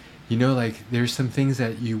because, like there's some things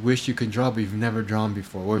that you wish you could draw, but you've never drawn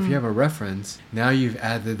before. Or if you have a reference, now you've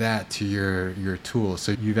added that to your tool.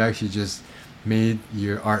 So you've actually just made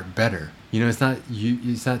your art better.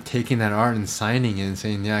 it's not taking that art and signing it and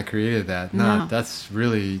saying, yeah, I created that. No, that's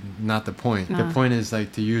really not the point. No. The point is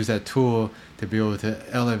like to use that tool to be able to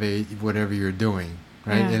elevate whatever you're doing,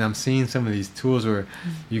 right? Yeah. And I'm seeing some of these tools where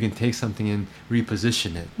you can take something and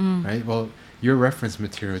reposition it, right? Well, your reference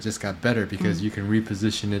material just got better because you can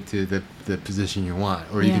reposition it to the position you want,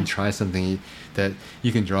 or you can try something that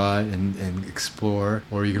you can draw it and explore,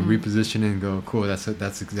 or you can reposition it and go, cool, that's the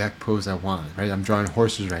exact pose I want, right? I'm drawing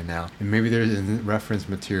horses right now, and maybe there's a reference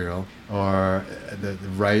material or the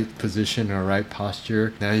right position or right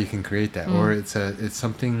posture. Now you can create that, or it's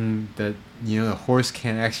something that a horse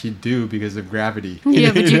can't actually do because of gravity.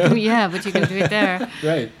 Yeah, but you can do it there.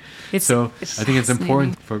 Right. I think it's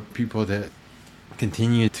important for people to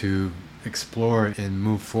continue to explore and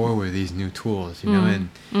move forward with these new tools, and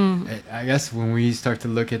I guess when we start to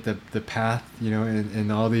look at the path,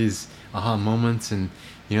 and all these aha moments, and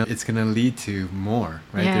it's going to lead to more,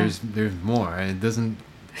 right? Yeah. There's more, and it doesn't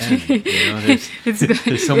end.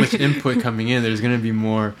 There's so much input coming in. There's going to be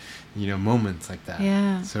more, moments like that.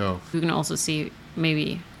 Yeah. So we can also see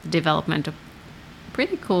maybe the development of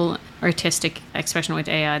pretty cool artistic expression with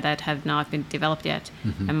AI that have not been developed yet.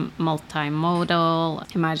 And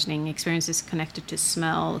multimodal, imagining experiences connected to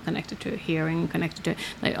smell, connected to hearing, connected to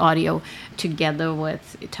like audio, together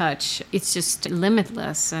with touch. It's just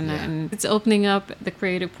limitless, and it's opening up the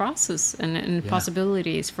creative process and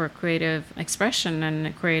possibilities for creative expression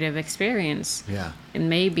and creative experience. Yeah. And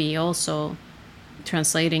maybe also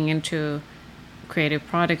translating into creative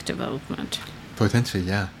product development. Potentially,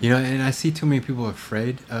 yeah. And I see too many people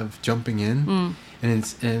afraid of jumping in, and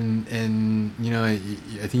I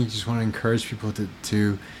think you just want to encourage people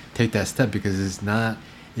to take that step, because it's not,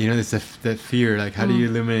 there's that fear. Like, how do you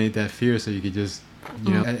eliminate that fear so you could just,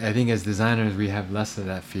 I think as designers we have less of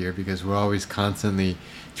that fear, because we're always constantly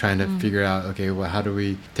trying to figure out, okay, well, how do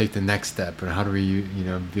we take the next step, or how do we,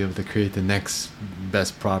 be able to create the next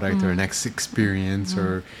best product or next experience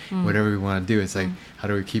or whatever we want to do. It's like, how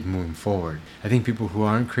do we keep moving forward? I think people who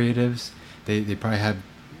aren't creatives, they probably have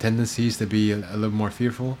tendencies to be a little more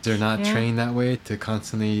fearful. They're not trained that way to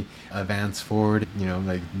constantly advance forward,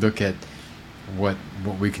 like look at what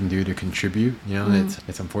we can do to contribute.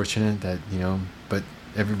 It's unfortunate that, but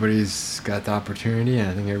everybody's got the opportunity, and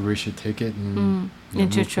I think everybody should take it and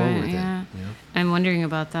move forward with it. I'm wondering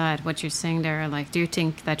about that, what you're saying there. Like, do you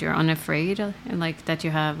think that you're unafraid, and like that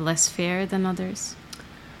you have less fear than others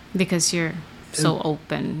because you're so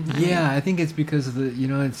open? I think it's because of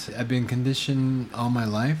I've been conditioned all my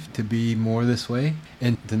life to be more this way,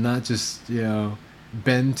 and to not just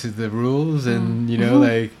bend to the rules and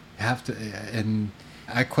like have to. And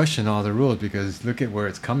I question all the rules, because look at where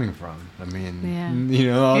it's coming from. I mean,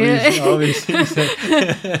 all these things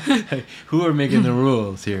that, like, who are making the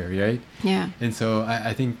rules here, right? Yeah. And so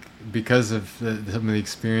I think because of some of the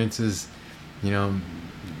experiences,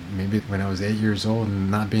 maybe when I was 8 years old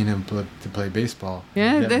and not being able to play baseball,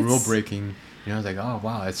 that rule breaking, I was like, oh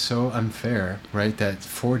wow, it's so unfair, right? That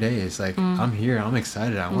 4 days, like I'm here, I'm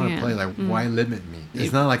excited, I want to play. Like, why limit me?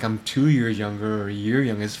 It's not like I'm 2 years younger or a year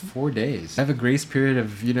younger. It's 4 days. I have a grace period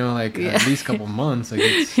of at least a couple months. Like,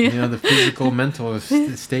 it's the physical, mental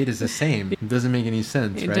state is the same. It doesn't make any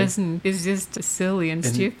sense, right? It doesn't. It's just silly and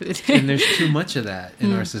stupid. And there's too much of that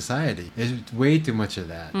in our society. There's way too much of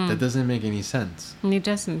that. That doesn't make any sense. It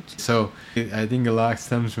doesn't. So I think a lot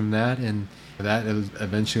stems from that, and that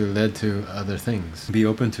eventually led to other things. Be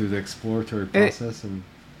open to the exploratory process, and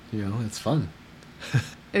it's fun.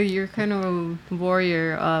 You're kind of a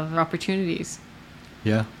warrior of opportunities.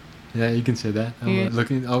 Yeah, you can say that.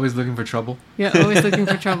 I'm always looking for trouble. Yeah, always looking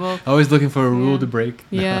for trouble. Always looking for a rule to break.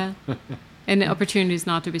 Yeah, and opportunities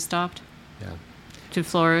not to be stopped. Yeah, to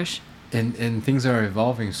flourish. And things are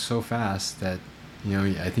evolving so fast that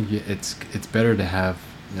I think it's better to have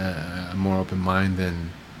a more open mind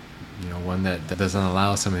than one that doesn't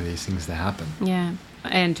allow some of these things to happen. Yeah.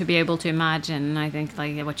 And to be able to imagine, I think,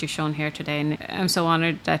 like what you've shown here today. And I'm so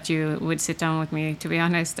honored that you would sit down with me. To be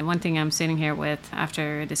honest, one thing I'm sitting here with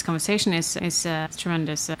after this conversation is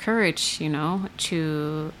tremendous courage,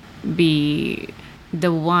 to be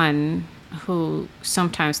the one who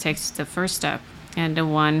sometimes takes the first step, and the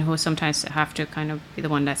one who sometimes have to kind of be the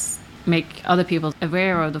one that's make other people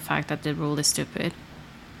aware of the fact that the rule is stupid.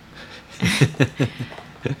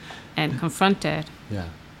 And confront it. Yeah.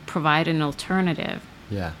 Provide an alternative.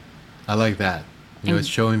 Yeah, I like that. It's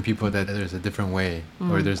showing people that there's a different way,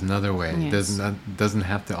 or there's another way. Yes. It doesn't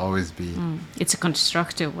have to always be. It's a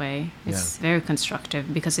constructive way. It's very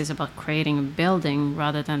constructive, because it's about creating a building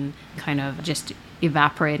rather than kind of just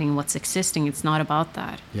evaporating what's existing. It's not about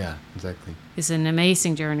that. Yeah, exactly. It's an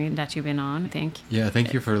amazing journey that you've been on, I think. Yeah,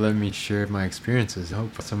 thank you for letting me share my experiences. I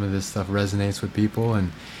hope some of this stuff resonates with people,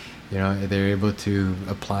 and they're able to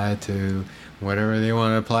apply it to whatever they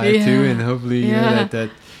want to apply it to, and hopefully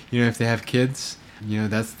that if they have kids,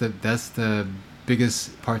 that's the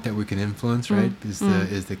biggest part that we can influence, right? Is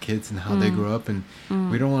the kids and how they grow up, and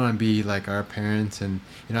we don't want to be like our parents. And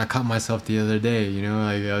I caught myself the other day,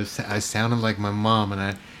 like I sounded like my mom,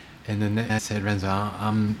 and then I said, Renzo,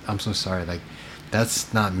 I'm so sorry, like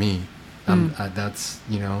that's not me.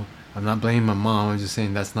 I'm not blaming my mom. I'm just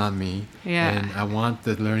saying that's not me. Yeah. And I want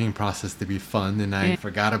the learning process to be fun, and I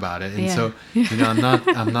forgot about it. And so, I'm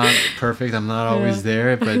not perfect. I'm not always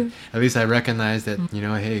there, but at least I recognize that,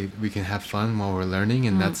 hey, we can have fun while we're learning,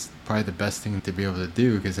 and that's probably the best thing to be able to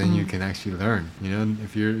do, because then you can actually learn.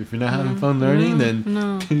 If you're not having fun learning,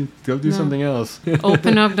 then go do something else.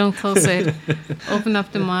 Open up, don't close it. Open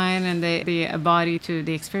up the mind and the body to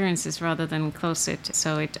the experiences rather than close it,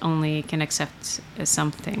 so it only can accept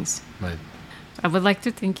some things. Right. I would like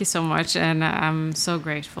to thank you so much, and I'm so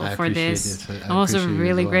grateful for this. I'm also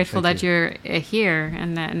really grateful that you. you're here,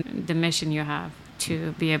 and then the mission you have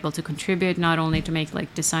to be able to contribute, not only to make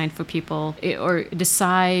like design for people or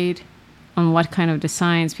decide on what kind of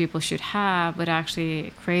designs people should have, but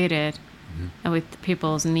actually create it with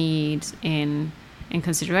people's needs in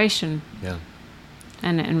consideration. Yeah.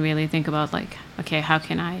 And really think about like, okay, how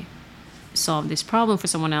can I solve this problem for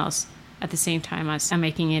someone else at the same time as I'm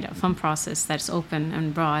making it a fun process that's open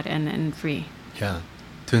and broad and free. Yeah,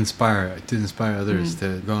 to inspire others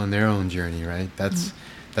to go on their own journey, right? That's.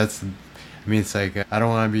 I mean, it's like I don't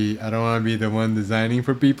want to be the one designing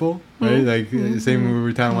for people, right? Like same when we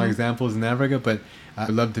were talking about examples in Africa, but I'd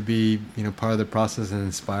love to be part of the process and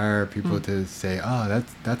inspire people to say, oh,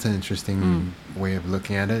 that's an interesting way of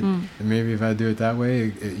looking at it. And maybe if I do it that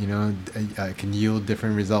way, I can yield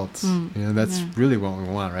different results. That's really what we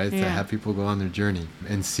want, right? To have people go on their journey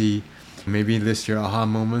and see. Maybe list your aha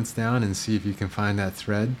moments down and see if you can find that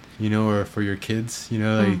thread, or for your kids,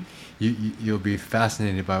 like you'll be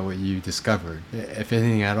fascinated by what you discovered. If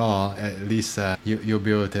anything at all, at least you'll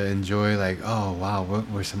be able to enjoy like, oh wow,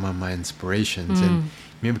 what were some of my inspirations? And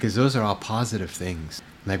because those are all positive things.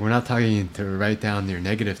 Like we're not talking to write down your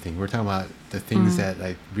negative thing. We're talking about the things that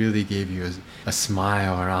like really gave you a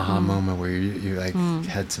smile or an aha moment where you like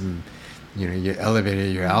had some. You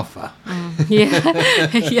elevated your alpha.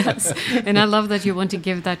 Yes. And I love that you want to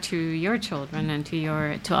give that to your children and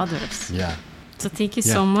to others. Yeah. So thank you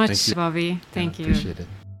so much, Bobby. Thank you. Appreciate it.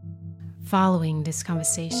 Following this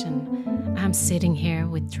conversation, I'm sitting here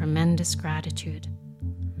with tremendous gratitude.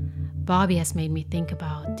 Bobby has made me think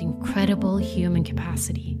about the incredible human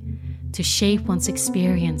capacity to shape one's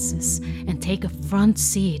experiences and take a front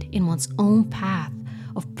seat in one's own path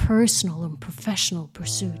of personal and professional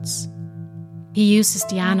pursuits. He uses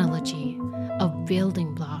the analogy of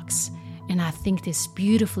building blocks, and I think this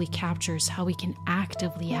beautifully captures how we can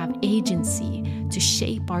actively have agency to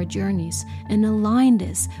shape our journeys and align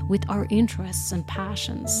this with our interests and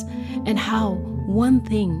passions, and how one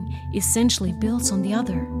thing essentially builds on the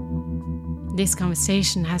other. This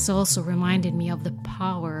conversation has also reminded me of the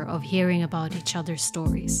power of hearing about each other's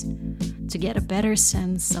stories, to get a better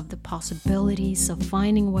sense of the possibilities of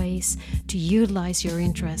finding ways to utilize your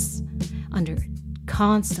interests under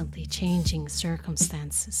constantly changing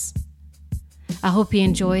circumstances. I hope you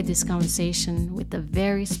enjoyed this conversation with a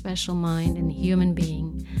very special mind and human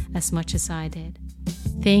being as much as I did.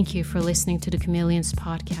 Thank you for listening to the Chameleons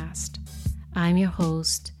podcast. I'm your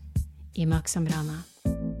host, Imak Samrana.